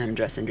in getting him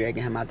dressed and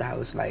dragging him out the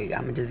house. Like,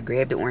 I'm gonna just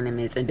grab the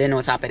ornaments, and then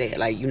on top of that,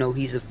 like, you know,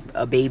 he's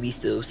a baby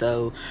still,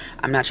 so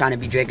I'm not trying to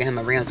be dragging him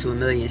around to a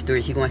million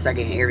stores. He gonna start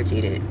getting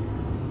irritated.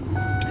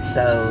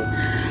 So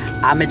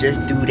I'm gonna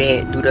just do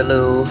that, do the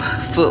little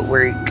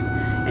footwork,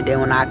 and then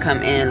when I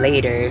come in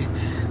later,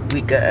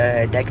 we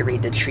could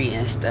decorate the tree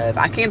and stuff.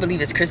 I can't believe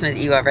it's Christmas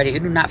Eve already.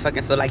 It do not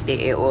fucking feel like that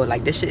at all.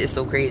 Like, this shit is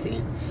so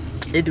crazy.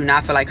 It do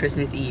not feel like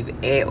Christmas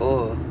Eve at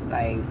all.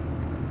 Like,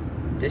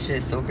 this shit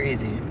is so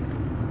crazy.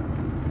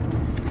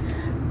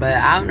 But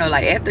I don't know,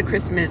 like, after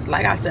Christmas,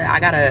 like I said, I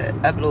gotta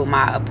upload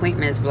my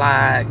appointments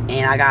vlog,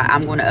 and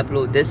I'm gonna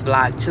upload this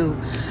vlog too.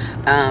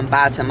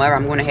 By tomorrow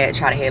I'm gonna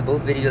try to have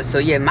both videos. So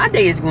yeah, my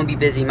day is gonna be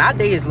busy. My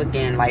day is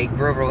looking like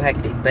real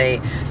hectic,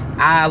 but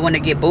I want to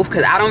get both,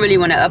 because I don't really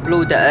want to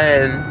upload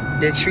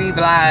the tree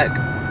vlog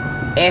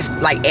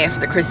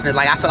after Christmas.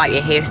 Like, I feel like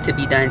it has to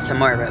be done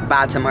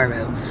by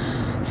tomorrow.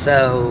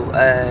 So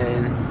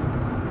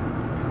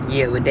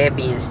yeah, with that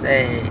being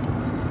said,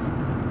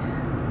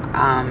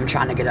 I'm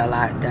trying to get a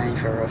lot done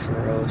for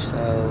real.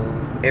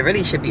 So it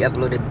really should be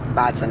uploaded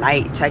by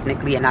tonight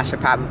technically, and I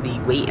should probably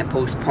wait and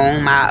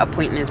postpone my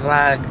appointments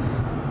vlog.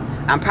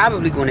 I'm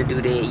probably going to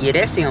do that. Yeah,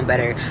 that sounds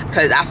better,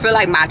 because I feel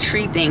like my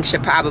tree thing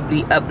should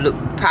probably be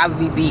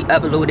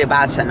uploaded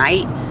by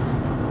tonight.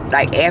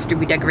 Like, after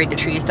we decorate the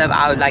tree and stuff,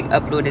 I would like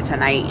upload it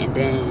tonight, and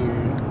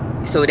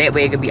then so that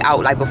way it could be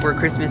out like before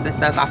Christmas and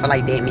stuff. I feel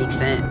like that makes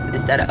sense,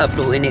 instead of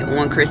uploading it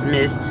on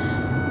Christmas.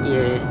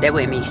 Yeah, that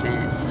way it makes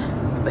sense.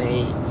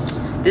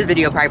 But this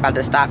video probably about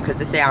to stop,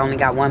 because it say I only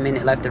got 1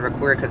 minute left to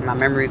record, because my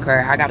memory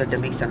card, I gotta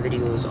delete some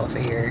videos off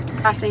of here.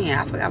 I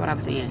forgot what I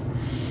was saying.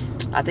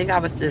 I think I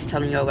was just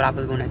telling y'all what I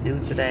was going to do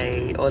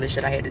today, all the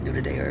shit I had to do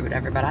today or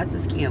whatever, but I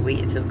just can't wait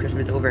until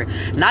Christmas is over.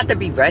 Not to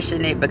be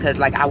rushing it, because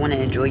like, I want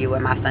to enjoy it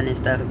with my son and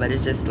stuff, but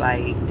it's just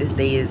like, this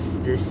day is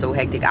just so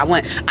hectic. I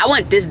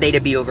want this day to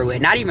be over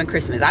with. Not even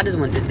Christmas, I just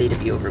want this day to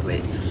be over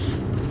with.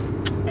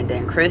 And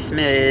then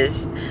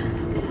Christmas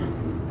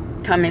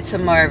coming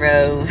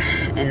tomorrow,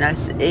 and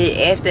that's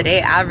it. After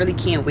that, I really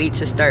can't wait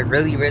to start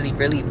really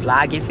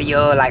vlogging for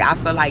y'all. Like, I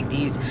feel like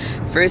these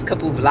first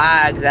couple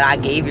vlogs that I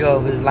gave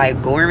y'all was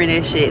like boring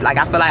and shit. Like,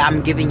 I feel like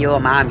I'm giving y'all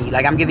mommy,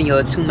 like I'm giving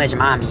y'all too much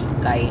mommy,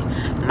 like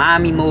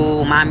mommy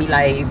mode, mommy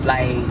life,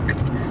 like,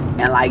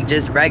 and like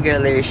just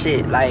regular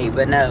shit. Like,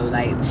 but no,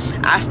 like,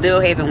 I still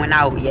haven't went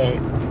out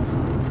yet.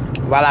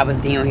 while I was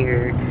down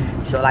here.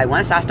 So like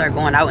once I start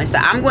going out and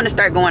stuff, I'm going to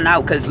start going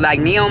out because like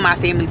me and my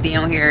family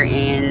down here,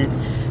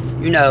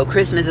 and you know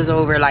Christmas is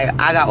over. Like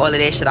I got all of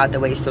that shit out the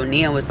way. So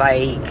Neon was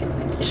like,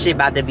 shit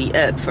about to be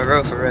up for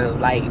real,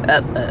 like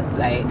up,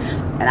 like,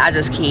 and I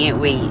just can't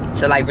wait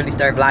to like really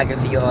start vlogging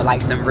for y'all,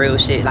 like some real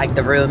shit, like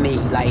the real me.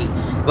 Like,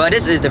 well,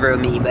 this is the real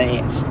me, but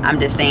I'm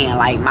just saying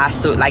like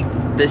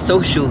like the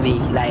social me.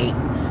 Like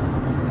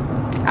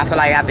I feel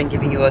like I've been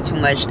giving you all too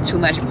much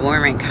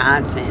boring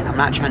content. I'm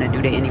not trying to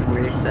do that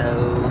anymore.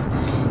 So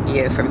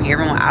yeah, from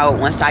here on out,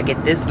 once I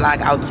get this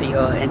vlog out to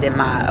y'all and then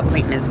my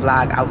appointments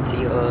vlog out to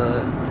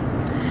y'all,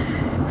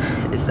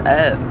 it's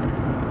up.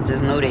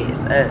 Just know that it's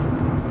up.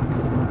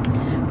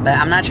 But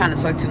I'm not trying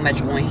to talk too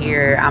much on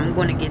here. I'm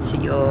going to get to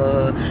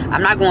y'all.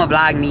 I'm not going to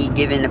vlog me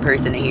giving the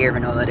person a hair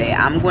and all of that.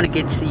 I'm going to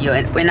get to y'all.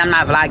 And I'm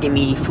not vlogging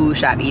me food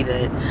shop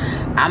either.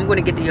 I'm going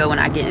to get to y'all when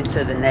I get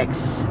into the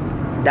next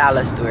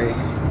dollar store.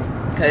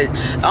 Because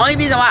the only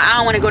reason why I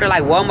don't want to go to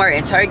like Walmart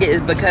and Target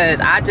is because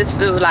I just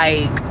feel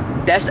like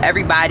that's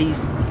everybody's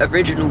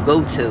original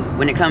go-to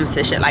when it comes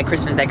to shit like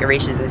Christmas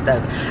decorations and stuff.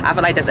 I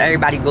feel like that's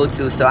everybody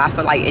go-to. So I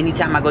feel like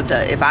anytime I go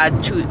to, if I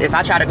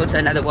try to go to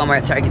another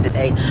Walmart or Target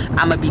today,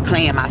 I'm gonna be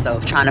playing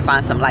myself trying to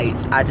find some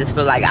lights. I just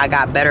feel like I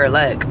got better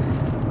luck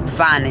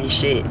finding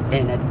shit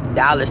in a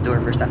dollar store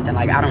or something.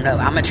 Like I don't know,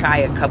 I'm gonna try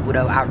a couple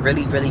though. I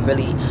really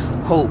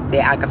hope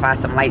that I can find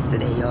some lights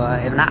today, y'all.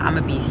 If not, I'm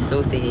gonna be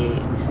so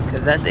sad.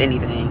 Cause that's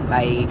anything.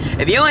 Like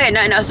if you don't have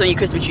nothing else on your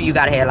Christmas tree, you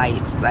gotta have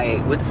lights.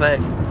 Like what the fuck?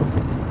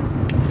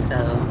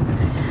 So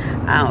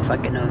I don't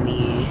fucking know,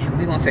 me.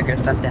 We gonna figure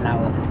something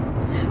out.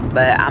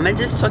 But I'ma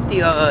just talk to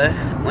y'all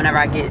whenever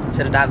I get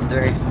to the dollar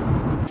store.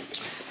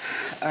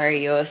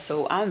 Alright, y'all.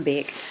 So I'm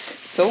back.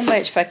 So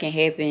much fucking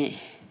happened.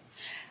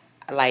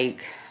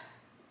 Like,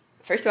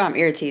 first of all, I'm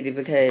irritated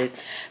because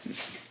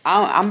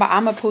I'm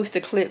gonna post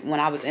a clip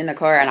when I was in the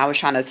car and I was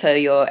trying to tell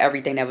y'all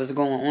everything that was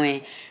going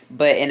on.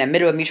 But in the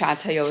middle of me trying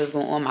to tell y'all what's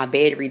going on, my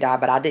battery died.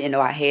 But I didn't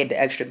know I had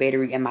the extra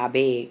battery in my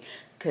bag.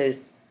 Because,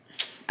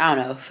 I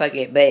don't know, fuck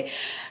it. But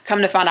come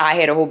to find out I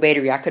had a whole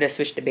battery. I could have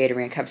switched the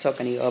battery and kept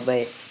talking to y'all.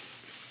 But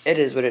it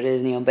is what it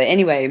is, Neil. But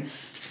anyway,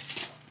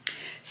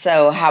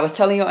 so I was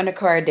telling y'all in the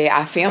car that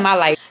I found my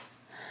light.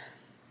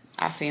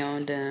 I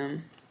found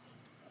them.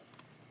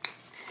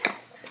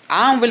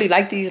 I don't really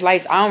like these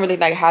lights. I don't really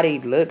like how they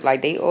look.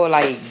 Like, they all,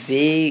 like,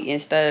 big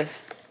and stuff.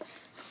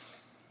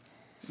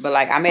 But,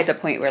 like, I'm at the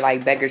point where,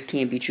 like, beggars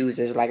can't be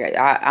choosers. Like,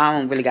 I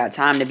don't really got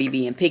time to be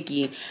being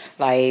picky.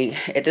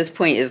 Like, at this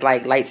point, it's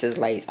like lights is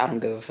lights. I don't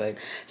give a fuck.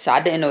 So,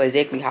 I didn't know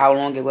exactly how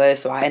long it was.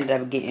 So, I ended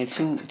up getting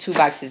two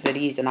boxes of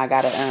these. And I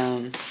got a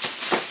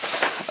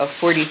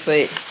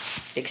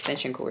 40-foot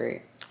extension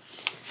cord.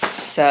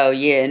 So,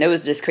 yeah. And it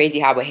was just crazy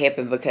how it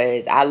happened.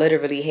 Because I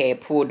literally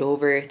had pulled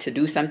over to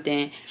do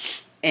something.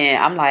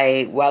 And I'm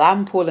like, while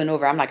I'm pulling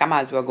over, I'm like, I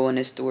might as well go in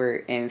this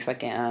store and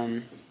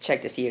fucking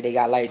check to see if they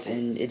got lights.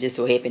 And it just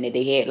so happened that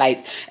they had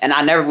lights. And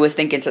I never was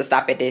thinking to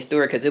stop at that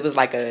store because it was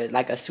like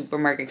a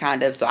supermarket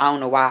kind of. So I don't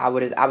know why I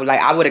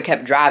would have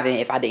kept driving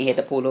if I didn't have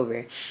to pull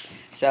over.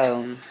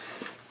 So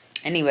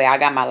anyway, I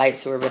got my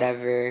lights or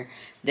whatever.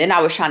 Then I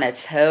was trying to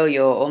tell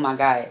y'all, oh my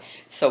god.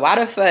 So why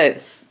the fuck,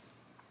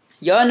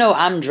 y'all know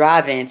I'm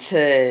driving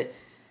to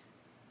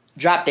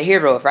drop the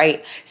hair off,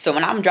 right? So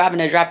when I'm driving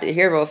to drop the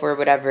hair off or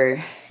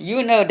whatever,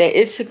 you know that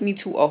it took me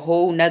to a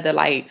whole nother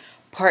like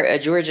part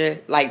of Georgia,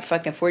 like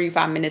fucking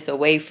 45 minutes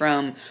away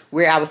from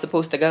where I was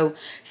supposed to go.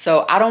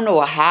 So I don't know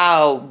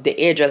how the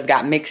address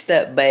got mixed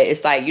up, but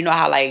it's like, you know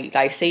how like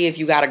say if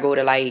you gotta go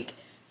to like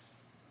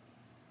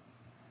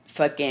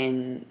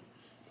fucking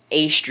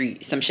A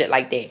Street, some shit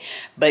like that.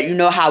 But you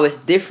know how it's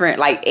different,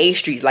 like A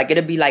Streets, like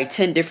it'll be like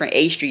 10 different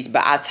A Streets.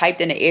 But I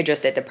typed in the address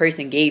that the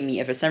person gave me,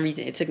 and for some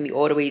reason it took me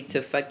all the way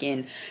to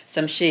fucking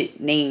some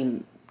shit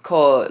named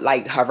called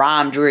like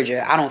Haram,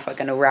 Georgia. I don't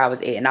fucking know where I was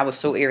at, and I was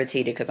so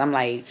irritated because I'm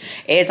like,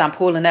 as I'm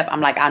pulling up, I'm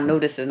like, I know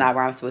this is not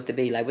where I'm supposed to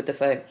be. Like, what the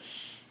fuck?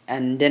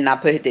 And then I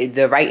put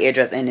the right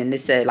address in, and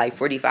it said like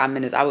 45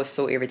 minutes. I was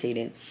so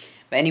irritated.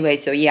 But anyway,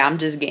 so yeah, I'm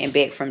just getting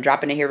back from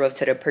dropping the hair off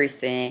to the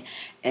person,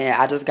 and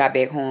I just got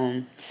back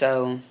home.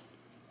 So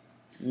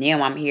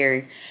now I'm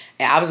here,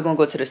 and I was gonna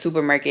go to the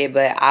supermarket,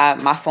 but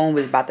my phone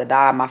was about to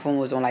die. My phone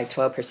was on like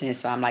 12%,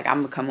 so I'm like, I'm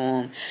gonna come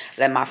home,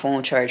 let my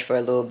phone charge for a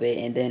little bit,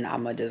 and then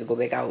I'm gonna just go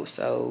back out.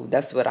 So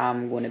that's what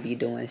I'm gonna be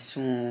doing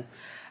soon.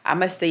 I'm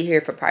gonna stay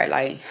here for probably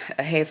like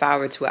a half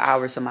hour to an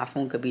hour, so my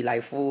phone could be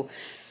like full,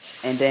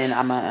 and then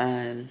I'm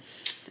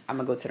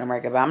gonna go to the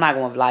market. But I'm not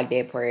gonna vlog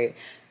that part.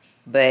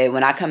 But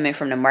when I come in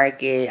from the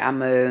market, I'm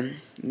going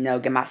to, you know,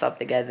 get myself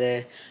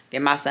together,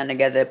 get my son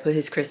together, put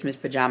his Christmas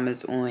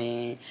pajamas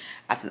on.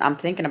 I'm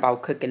thinking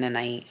about cooking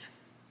tonight.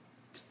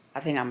 I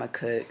think I'm going to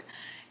cook.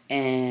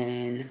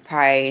 And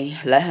probably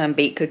let him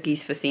bake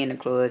cookies for Santa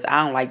Claus.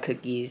 I don't like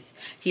cookies.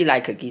 He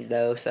like cookies,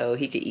 though, so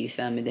he could eat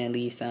some and then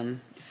leave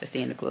some for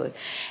Santa Claus.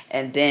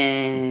 And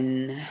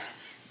then,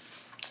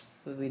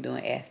 what are we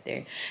doing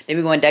after? Then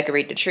we're going to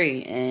decorate the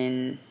tree.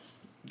 And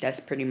that's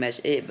pretty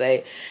much it.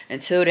 But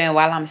until then,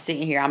 while I'm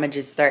sitting here, I'm gonna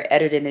just start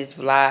editing this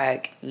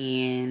vlog,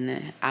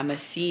 and I'm gonna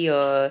see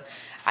y'all,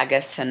 I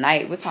guess,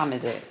 tonight. What time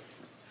is it?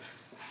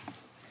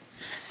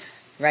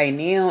 Right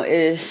now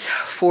it's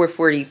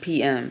 4:40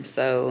 p.m.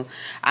 So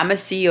I'm gonna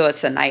see y'all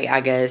tonight,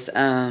 I guess.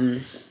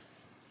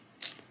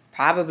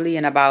 Probably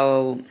in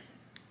about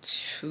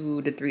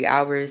 2 to 3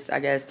 hours, I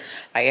guess,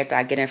 like after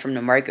I get in from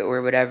the market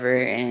or whatever,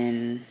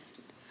 and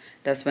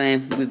that's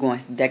when we're going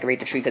to decorate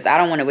the tree, because I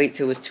don't want to wait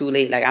till it's too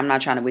late. Like, I'm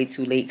not trying to wait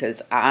too late,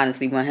 because I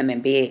honestly want him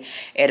in bed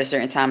at a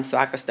certain time so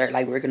I can start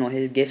like working on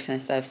his gifts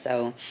and stuff.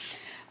 So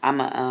I'm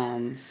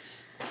gonna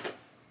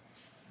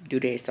do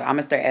this. So I'm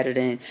gonna start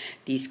editing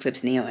these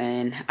clips now,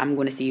 and I'm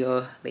gonna see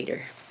y'all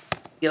later.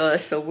 Yo,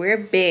 so we're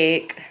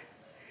back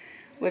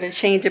with a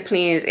change of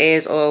plans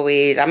as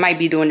always. I might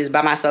be doing this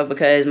by myself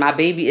because my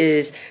baby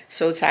is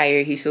so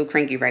tired. He's so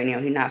cranky right now.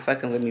 He's not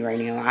fucking with me right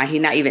now. He's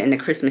not even in the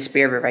Christmas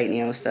spirit right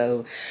now.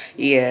 So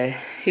yeah,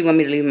 he want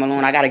me to leave him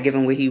alone. I gotta give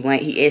him what he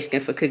want. He asking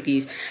for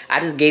cookies.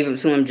 I just gave them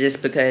to him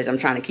just because I'm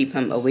trying to keep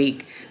him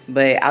awake.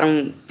 But I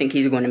don't think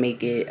he's going to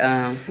make it.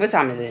 What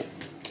time is it?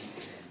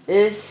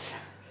 It's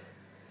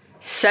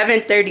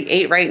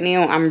 7:38 right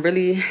now. I'm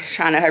really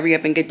trying to hurry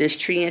up and get this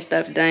tree and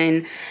stuff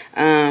done.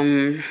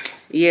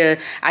 Yeah,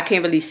 I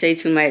can't really say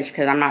too much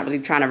because I'm not really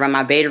trying to run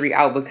my battery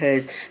out,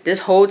 because this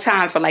whole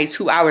time for like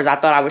 2 hours I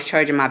thought I was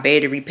charging my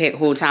battery pack.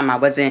 Whole time I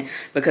wasn't,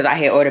 because I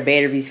had all the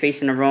batteries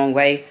facing the wrong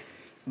way.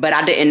 But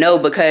I didn't know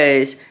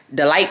because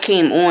the light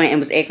came on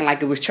and was acting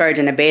like it was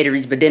charging the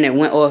batteries, but then it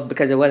went off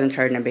because it wasn't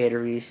charging the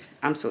batteries.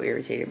 I'm so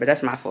irritated, but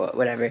that's my fault,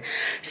 whatever.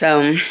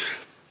 So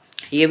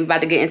yeah, we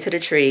about to get into the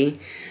tree.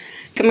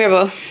 Come here,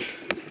 bro.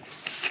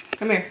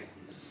 Come here.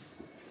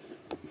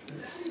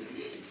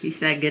 He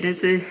said, get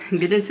into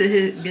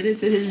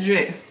his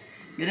drip.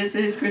 Get into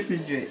his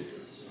Christmas drip.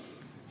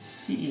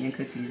 He eating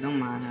cookies, don't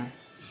mind him.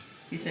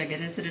 He said, get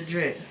into the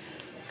drip.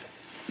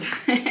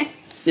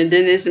 And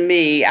then it's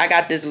me. I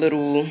got this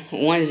little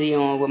onesie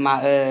on with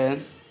my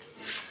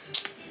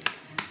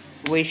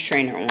waist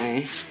trainer on.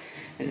 And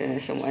then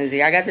it's a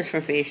onesie. I got this from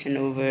Fashion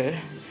Nova.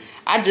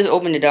 I just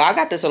opened it though. I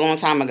got this a long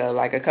time ago,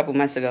 like a couple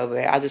months ago,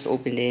 but I just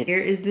opened it. Here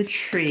is the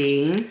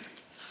tree.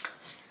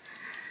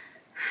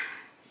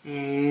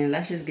 And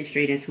let's just get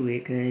straight into it,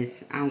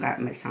 because I don't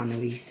got much time to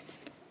waste.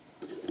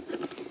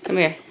 Come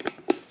here.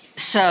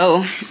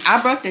 So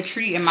I brought the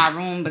tree in my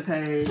room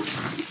because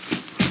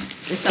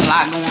it's a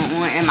lot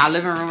going on in my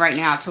living room right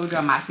now. I told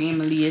y'all my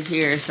family is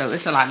here, so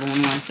it's a lot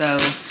going on. So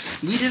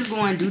we just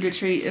going to do the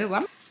tree.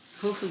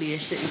 Hopefully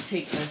it shouldn't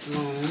take us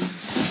long.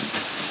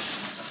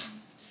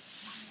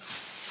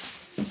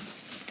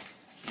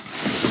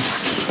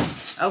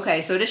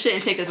 Okay, so this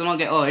shouldn't take us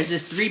long at all. It's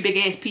just 3 big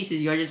ass pieces.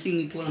 Y'all just see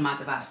me pull them out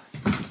the box.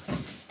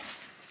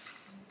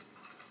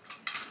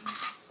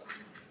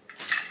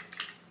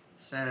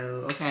 So,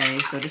 okay,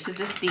 so this is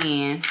the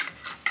stand.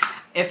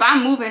 If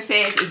I'm moving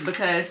fast, it's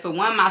because, for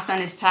one, my son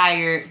is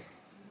tired.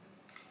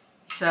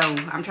 So,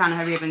 I'm trying to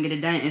hurry up and get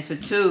it done. And for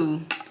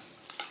two,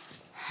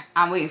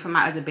 I'm waiting for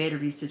my other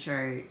batteries to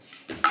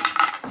charge.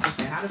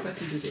 Okay, how the fuck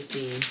you do this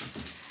stand?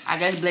 I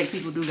guess black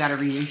people do gotta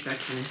read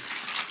instructions.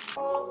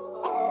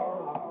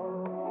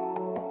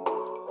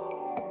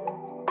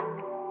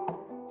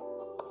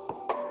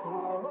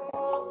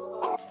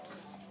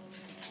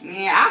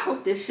 Man, I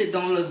hope this shit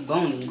don't look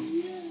bony,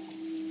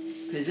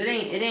 cause it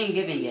ain't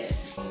giving yet.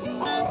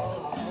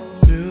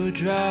 Through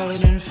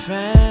drought and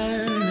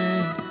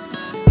famine,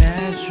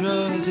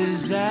 natural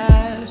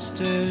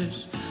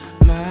disasters,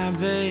 my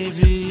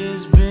baby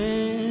has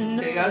been.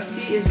 So y'all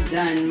see it's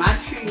done. My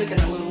tree looking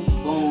a little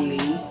bony.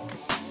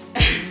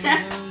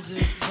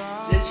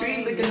 The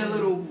tree looking a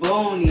little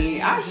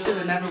bony. I should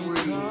have never worn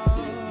these. I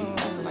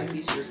feel like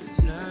these shirts is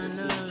too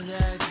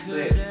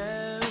but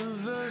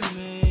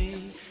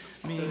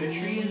so the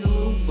tree is a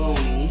little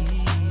bony,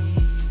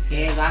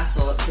 as I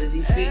thought, because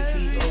these fake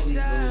trees always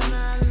bony.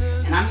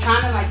 And I'm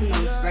trying to, like, you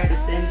know, spread the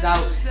stems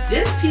out.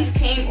 This piece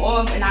came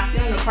off, and I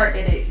filmed the part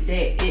that it's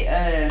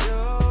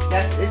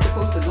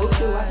supposed to go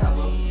to.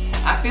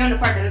 I filmed the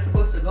part that it's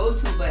supposed to go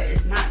to, but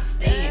it's not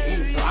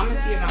staying in. So I'm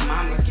gonna see if my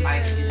mom or somebody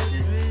can get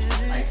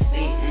this, like,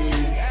 stay in.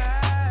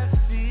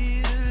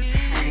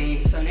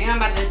 Alright, so now I'm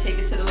about to take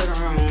it to the living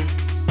room,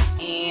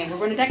 and we're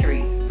gonna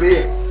decorate.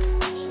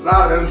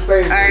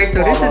 Alright,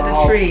 so this is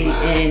the tree,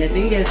 and the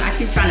thing is, I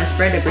keep trying to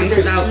spread the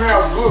branches out,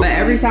 but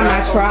every time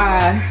I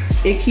try,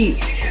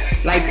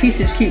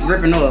 pieces keep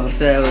ripping off.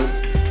 So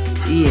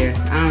yeah,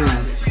 I don't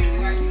know.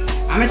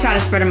 I'm gonna try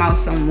to spread them out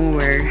some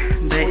more,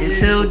 but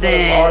until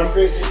then,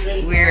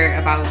 we're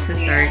about to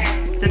start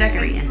the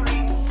decorating.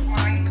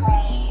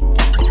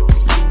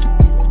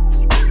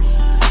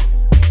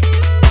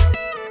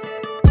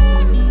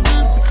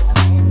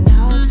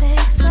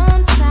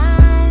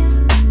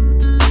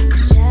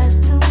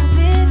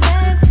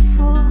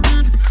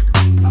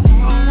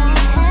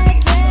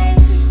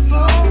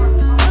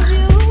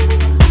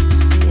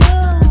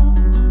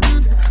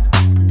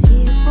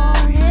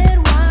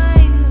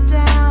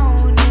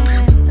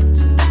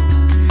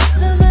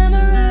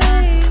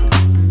 Memories,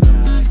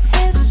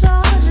 it's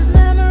all just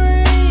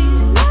memories.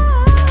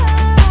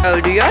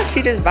 So do y'all see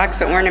this box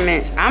of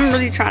ornaments? I'm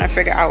really trying to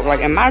figure out,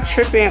 like, am I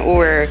tripping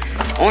or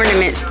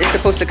ornaments is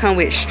supposed to come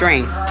with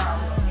string?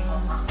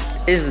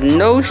 There's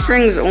no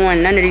strings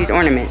on none of these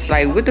ornaments.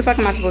 Like, what the fuck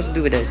am I supposed to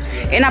do with this?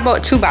 And I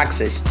bought 2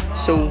 boxes.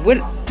 So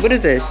what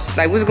is this?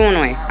 Like, what's going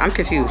on? I'm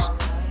confused.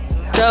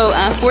 So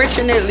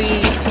unfortunately,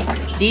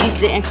 these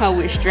didn't come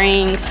with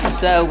strings.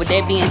 So with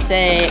that being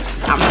said,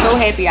 I'm so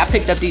happy I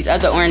picked up these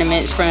other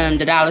ornaments from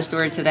the dollar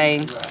store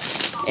today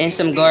and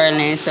some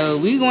garland. So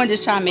we going to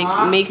just try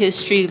to make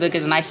his tree look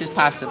as nice as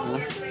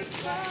possible.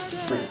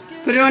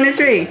 Put it on the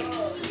tree.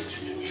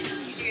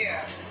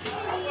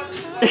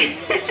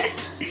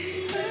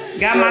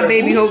 Got my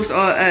baby hopes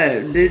all up.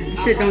 The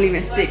shit don't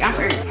even stick. I'm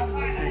hurt.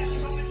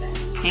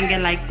 Hang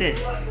it like this.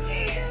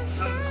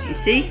 You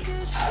see?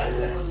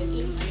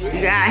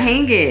 You gotta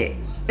hang it.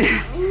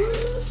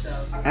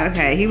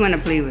 Okay, he wanna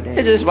play with it.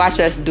 He just watch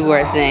us do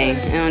our thing.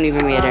 It don't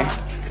even matter.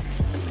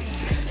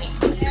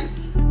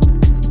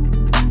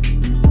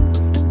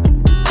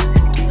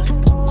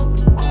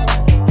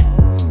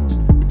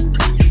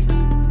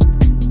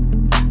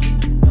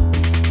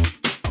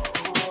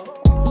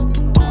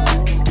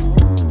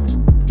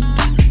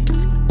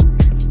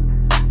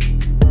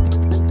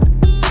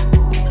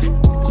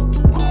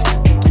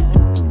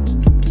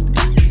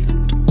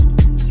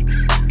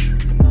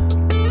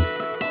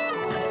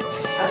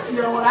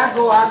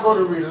 I go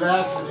to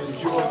relax and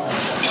enjoy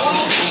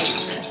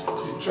myself.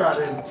 To try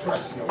to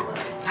impress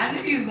nobody. I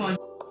knew he was going.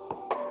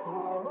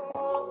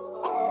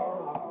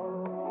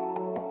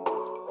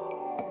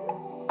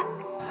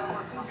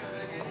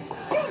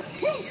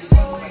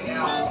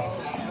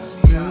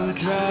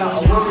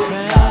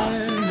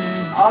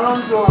 All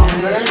I'm doing is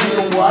laying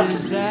here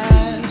watching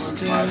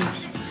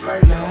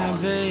right now.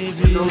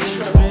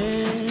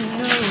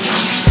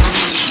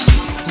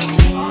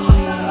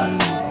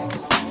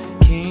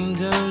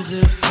 Kingdoms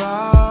are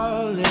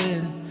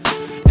falling,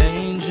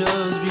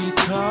 angels be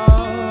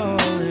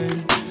calling.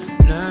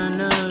 None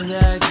of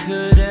that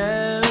could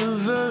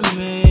ever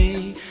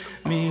make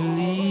me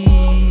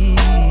leave.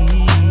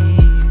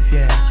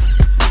 Yeah.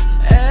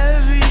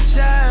 Every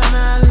time I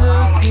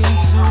look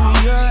into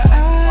your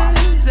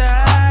eyes,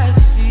 I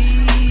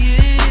see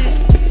it.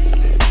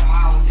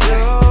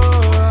 You're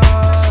all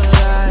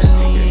I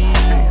need.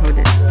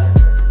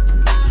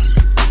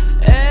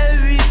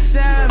 Every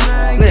time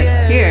I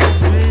get Here.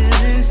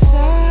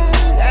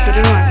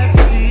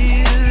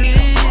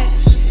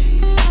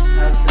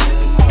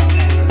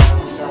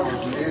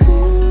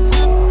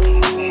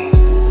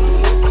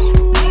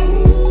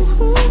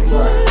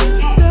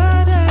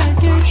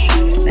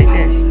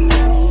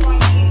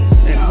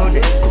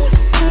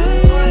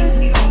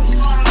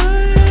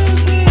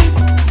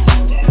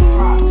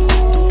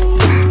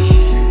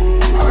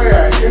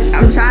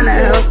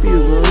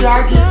 I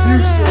get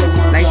used to it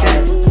like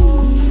that.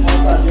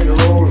 Once I get it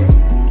rolling.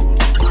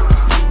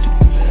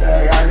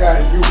 Yeah, I got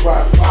to do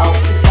about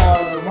 5-6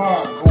 hours a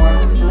month going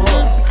to the floor.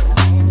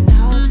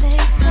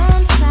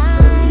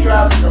 So the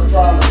traffic will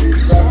probably be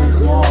better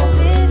tomorrow.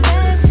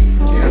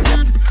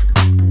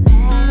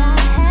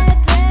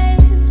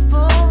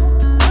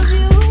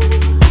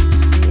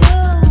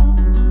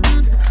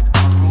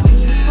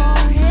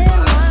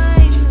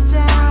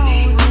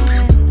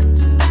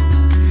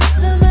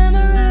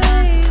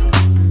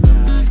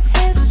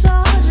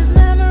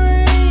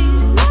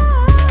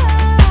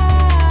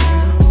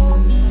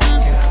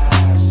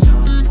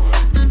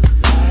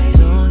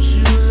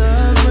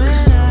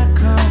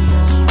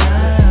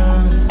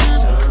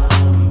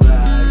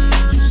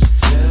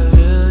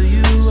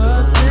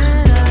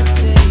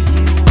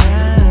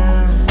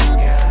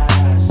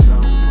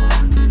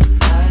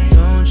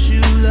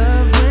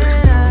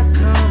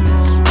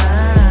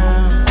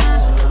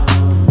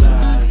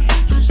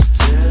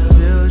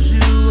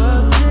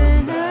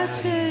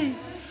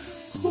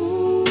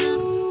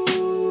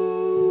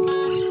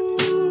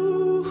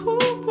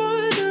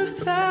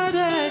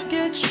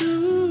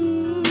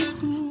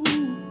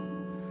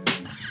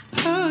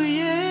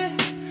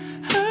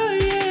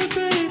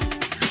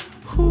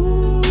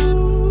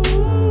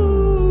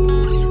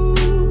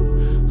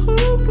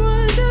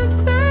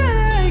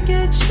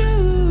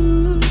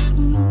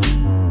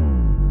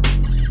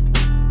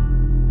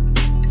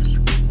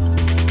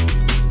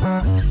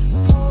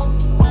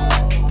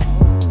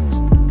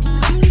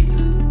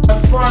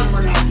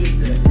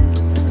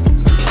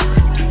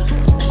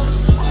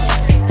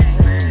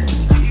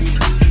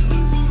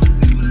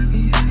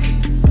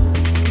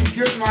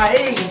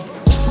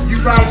 You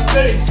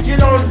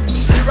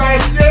gotta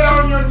stay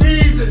on your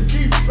knees and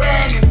keep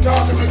praying and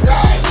talking to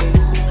God.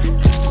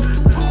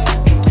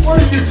 What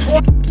are you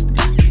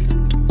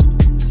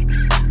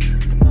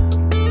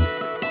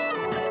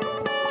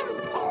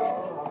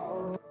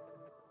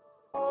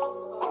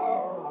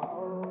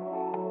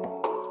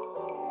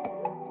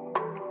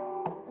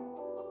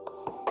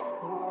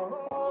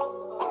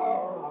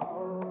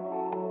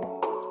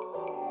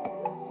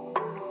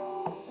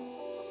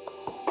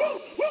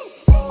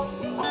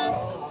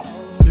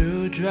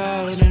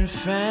drought and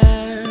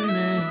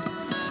famine,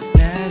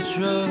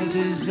 natural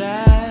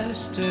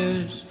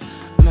disasters.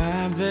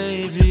 My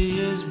baby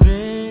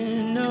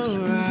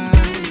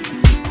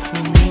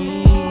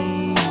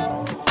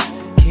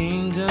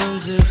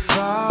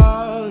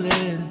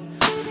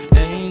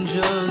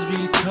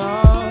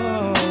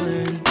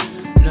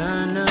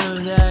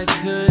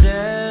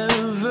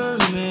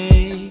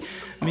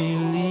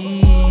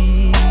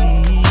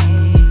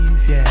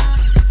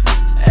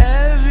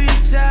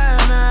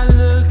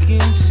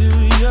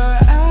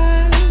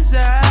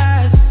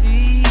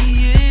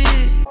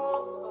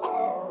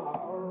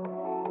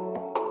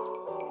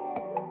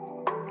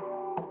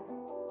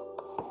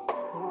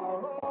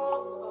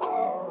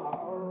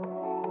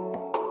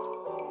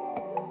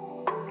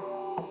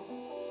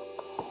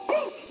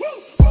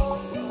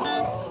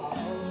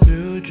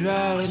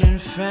drought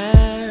and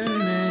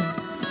famine,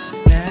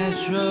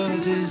 natural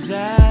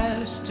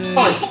disaster.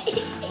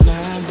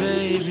 My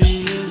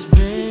baby has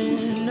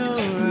been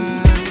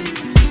around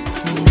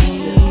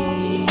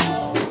me.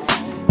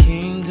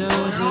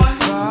 Kingdoms are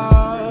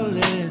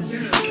falling,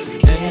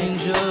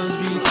 angels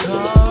be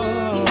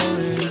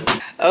calling.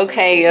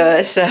 Okay,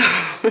 y'all, so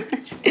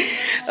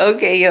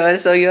okay, y'all,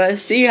 so y'all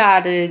see how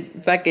the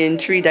fucking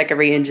tree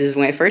decorating just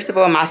went. First of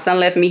all, my son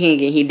left me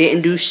hanging. He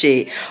didn't do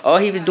shit. All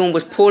he was doing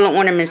was pulling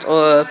ornaments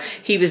off.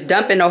 He was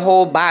dumping a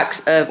whole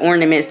box of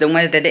ornaments, the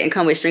ones that didn't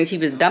come with strings. He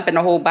was dumping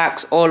the whole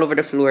box all over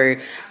the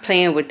floor,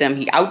 playing with them.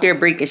 He out there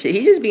breaking shit.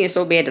 He just being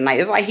so bad tonight.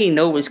 It's like he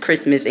know it's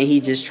Christmas and he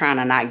just trying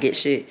to not get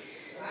shit.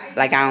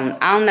 Like, I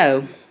don't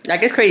know.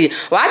 Like, it's crazy.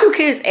 Why do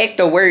kids act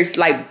the worst,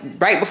 like,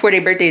 right before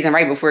their birthdays and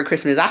right before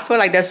Christmas? I feel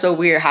like that's so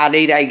weird how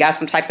they, like, got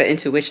some type of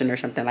intuition or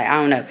something. Like, I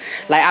don't know.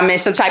 Like, I mean,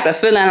 some type of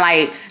feeling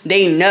like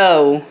they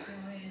know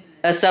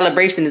a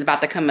celebration is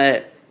about to come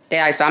up.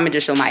 Yeah, so I'm going to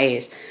just show my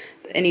ass.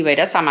 Anyway,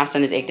 that's how my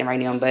son is acting right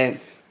now. But,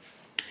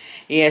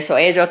 yeah, so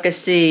as y'all can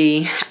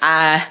see,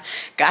 I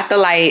got the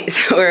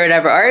lights or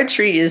whatever. Our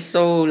tree is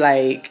so,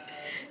 like...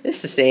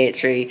 It's a sad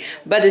tree,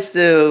 but it's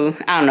still,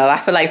 I don't know. I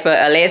feel like for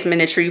a last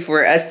minute tree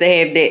for us to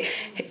have that,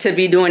 to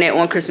be doing it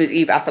on Christmas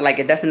Eve, I feel like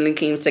it definitely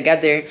came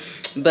together.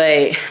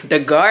 But the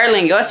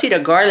garland, y'all see the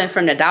garland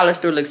from the dollar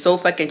store looks so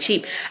fucking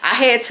cheap. I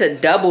had to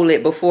double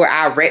it before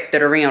I wrapped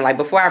it around. Like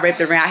before I wrapped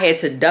it around, I had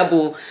to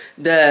double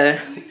the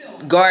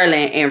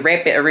garland and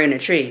wrap it around the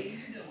tree.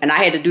 And I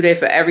had to do that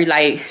for every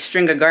like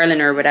string of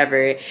garland or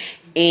whatever.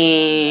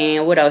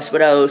 And what else?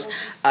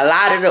 A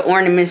lot of the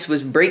ornaments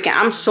was breaking.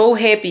 I'm so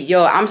happy,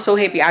 yo. I'm so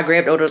happy I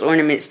grabbed all those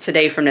ornaments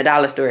today from the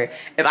dollar store.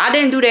 If I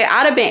didn't do that,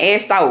 I'd have been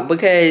assed out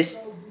because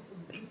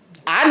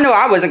I know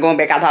I wasn't going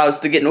back out the house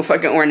to get no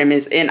fucking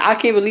ornaments. And I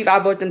can't believe I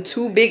bought them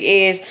 2 big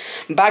ass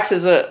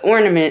boxes of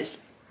ornaments.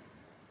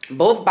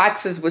 Both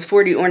boxes was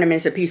 40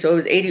 ornaments a piece, so it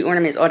was 80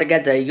 ornaments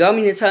altogether. Y'all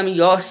mean to tell me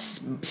y'all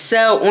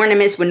sell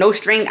ornaments with no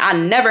string? I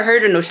never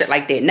heard of no shit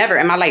like that. Never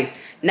in my life.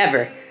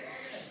 Never.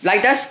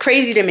 Like, that's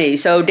crazy to me.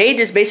 So, they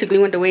just basically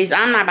went to waste.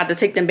 I'm not about to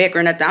take them back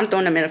or nothing. I'm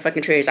throwing them in the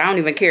fucking trash. I don't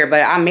even care.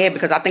 But I'm mad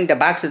because I think the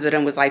boxes of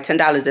them was like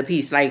 $10 a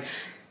piece. Like,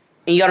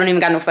 and y'all don't even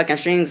got no fucking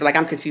strings. Like,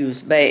 I'm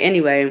confused. But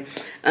anyway,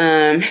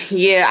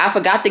 yeah, I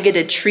forgot to get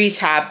a tree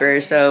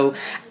topper. So,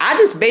 I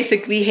just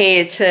basically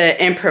had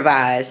to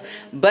improvise.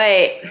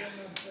 But...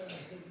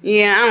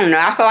 yeah, I don't know.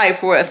 I feel like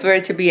for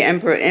it to be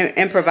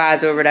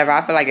improvised or whatever,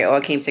 I feel like it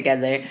all came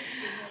together.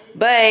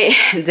 But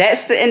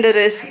that's the end of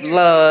this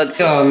vlog.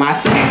 Yo, my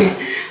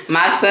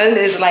son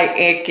is like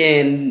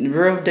acting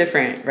real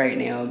different right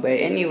now. But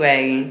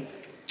anyway,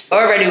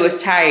 already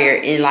was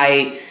tired, and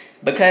like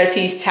because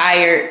he's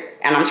tired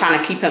and I'm trying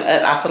to keep him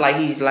up, I feel like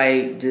he's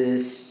like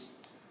just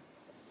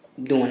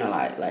doing a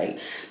lot. Like,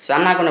 so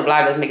I'm not gonna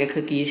vlog us making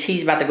cookies.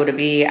 He's about to go to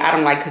bed. I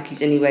don't like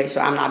cookies anyway,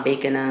 so I'm not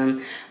baking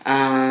them.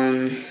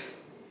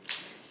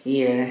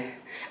 Yeah,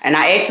 and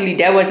I actually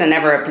that was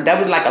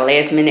like a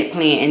last minute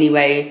plan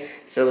anyway.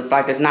 So it's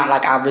like, it's not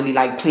like I really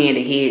like planned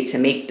ahead to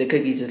make the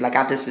cookies. It's like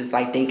I just was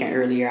like thinking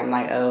earlier. I'm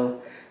like, oh,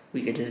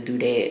 we could just do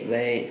that.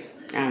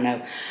 But I don't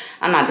know.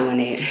 I'm not doing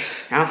that.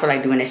 I don't feel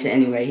like doing that shit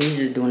anyway. He's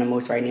just doing the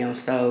most right now.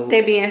 So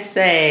that being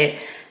said,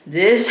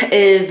 this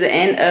is the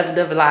end of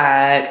the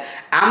vlog.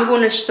 I'm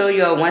going to show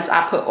y'all once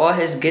I put all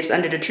his gifts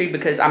under the tree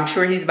because I'm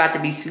sure he's about to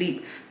be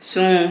asleep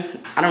soon.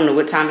 I don't know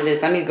what time it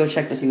is. Let me go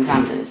check to see what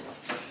time it is.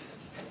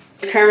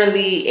 It's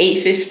currently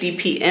 8:50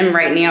 p.m.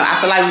 right now. I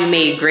feel like we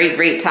made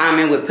great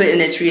timing with putting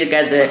the tree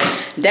together,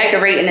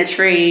 decorating the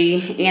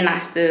tree, and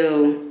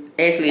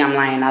actually I'm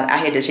lying. I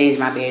had to change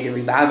my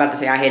battery, but I was about to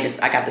say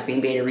I got the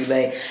same battery,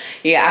 but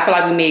yeah, I feel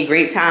like we made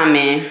great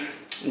timing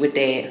with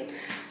that.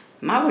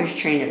 My waist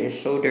trainer is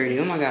so dirty.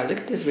 Oh my god, look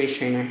at this waist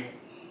trainer.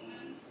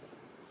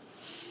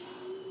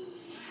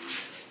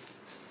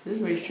 This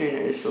waist trainer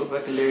is so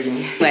fucking dirty.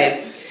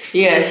 Anyway,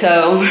 yeah,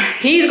 so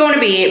he's going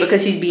to bed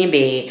because he's being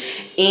bad.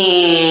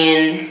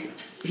 And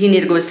he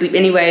needs to go to sleep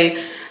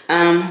anyway.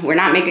 We're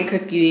not making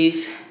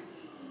cookies.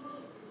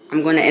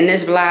 I'm going to end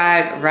this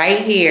vlog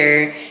right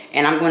here.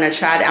 And I'm going to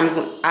try to,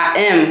 I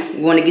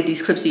am going to get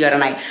these clips together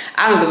tonight.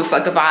 I don't give a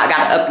fuck if I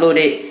got to upload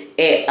it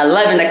at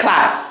 11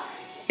 o'clock.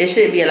 It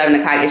should be 11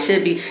 o'clock. It's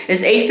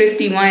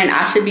 8:51.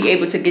 I should be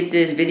able to get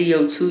this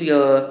video to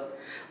y'all.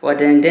 Well,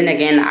 then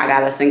again, I got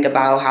to think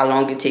about how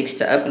long it takes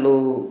to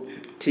upload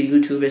to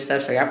YouTube and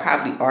stuff. So y'all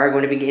probably are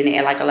going to be getting it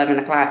at like 11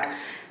 o'clock.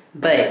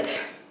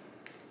 But,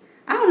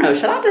 I don't know.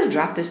 Should I just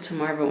drop this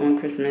tomorrow on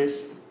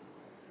Christmas?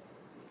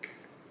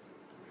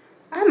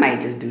 I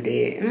might just do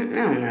that. I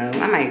don't know.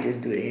 I might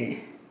just do that.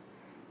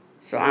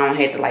 So I don't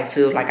have to like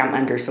feel like I'm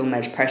under so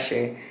much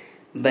pressure.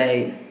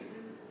 But,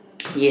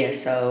 yeah,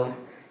 so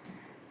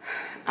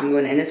I'm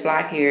going to end this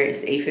vlog here.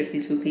 It's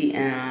 8:52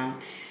 p.m.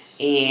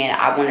 And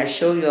I want to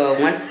show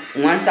y'all once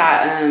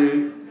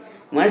I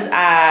once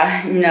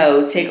I, you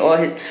know, take all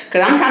his,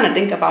 because I'm trying to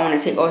think if I want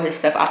to take all his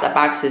stuff out the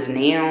boxes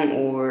now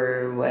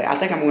or what. I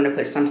think I'm going to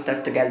put some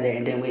stuff together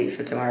and then wait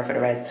for tomorrow for the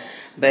rest.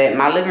 But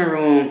my living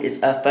room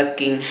is a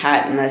fucking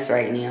hot mess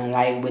right now.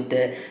 Like, with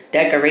the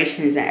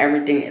decorations and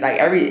everything. Like,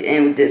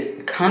 and with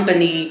this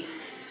company,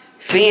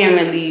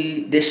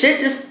 family, the shit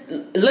just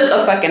look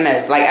a fucking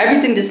mess. Like,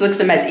 everything just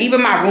looks a mess.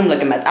 Even my room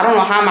look a mess. I don't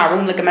know how my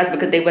room look a mess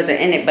because they wasn't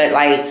in it. But,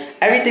 like,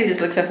 everything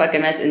just looks a fucking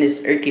mess and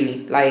it's irking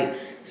me. Like,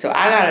 so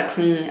I gotta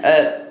clean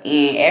up,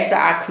 and after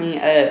I clean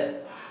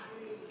up,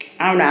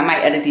 I don't know, I might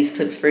edit these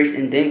clips first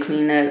and then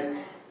clean up,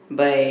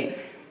 but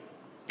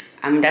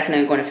I'm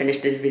definitely gonna finish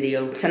this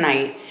video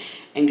tonight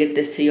and get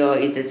this to y'all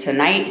either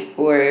tonight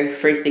or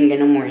first thing in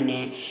the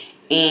morning.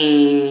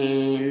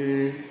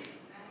 And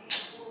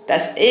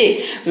that's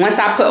it. Once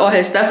I put all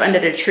his stuff under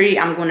the tree,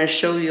 I'm gonna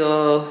show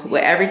y'all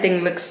what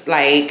everything looks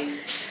like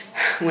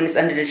when it's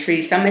under the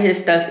tree. Some of his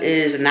stuff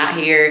is not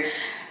here.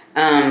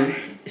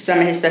 Some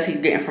of his stuff he's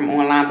getting from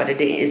online, but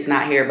it's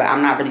not here. But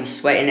I'm not really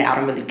sweating it. I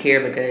don't really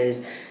care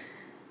because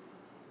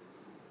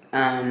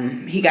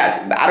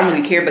I don't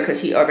really care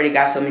because he already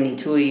got so many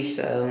toys.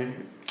 So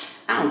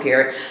I don't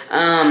care.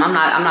 I'm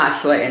not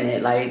sweating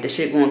it. Like, the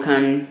shit gonna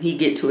come. He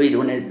get toys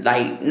on it.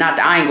 Like,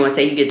 I ain't gonna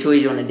say he get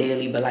toys on a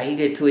daily, but like, he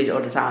get toys all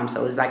the time.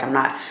 So it's like I'm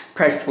not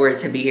pressed for it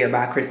to be here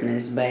by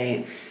Christmas.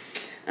 But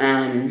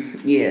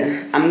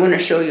yeah, I'm gonna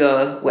show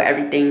y'all what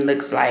everything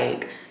looks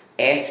like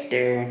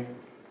after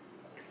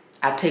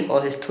I take all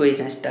his toys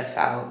and stuff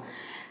out.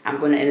 I'm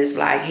gonna end this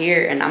vlog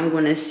here, and I'm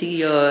gonna see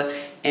y'all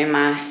in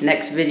my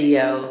next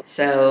video.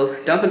 So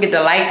don't forget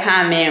to like,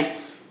 comment,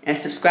 and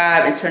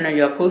subscribe, and turn on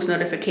your post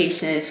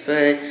notifications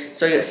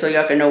so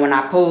y'all can know when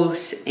I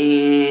post.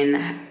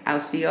 And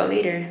I'll see y'all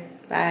later.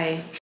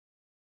 Bye.